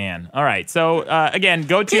pants, man. All right. So, again,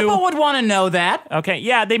 go to... People would want to know that. Okay,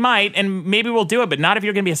 yeah, they might, and maybe we'll do it, but not if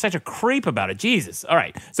you're going to be such a creep about it. Jesus. All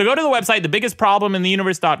right. So go to the website,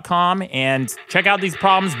 thebiggestproblemintheuniverse.com, and check out these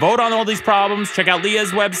problems. Vote on all these problems. Check out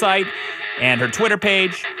Leah's website and her Twitter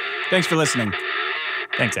page. Thanks for listening.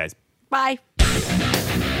 Thanks, guys. Bye.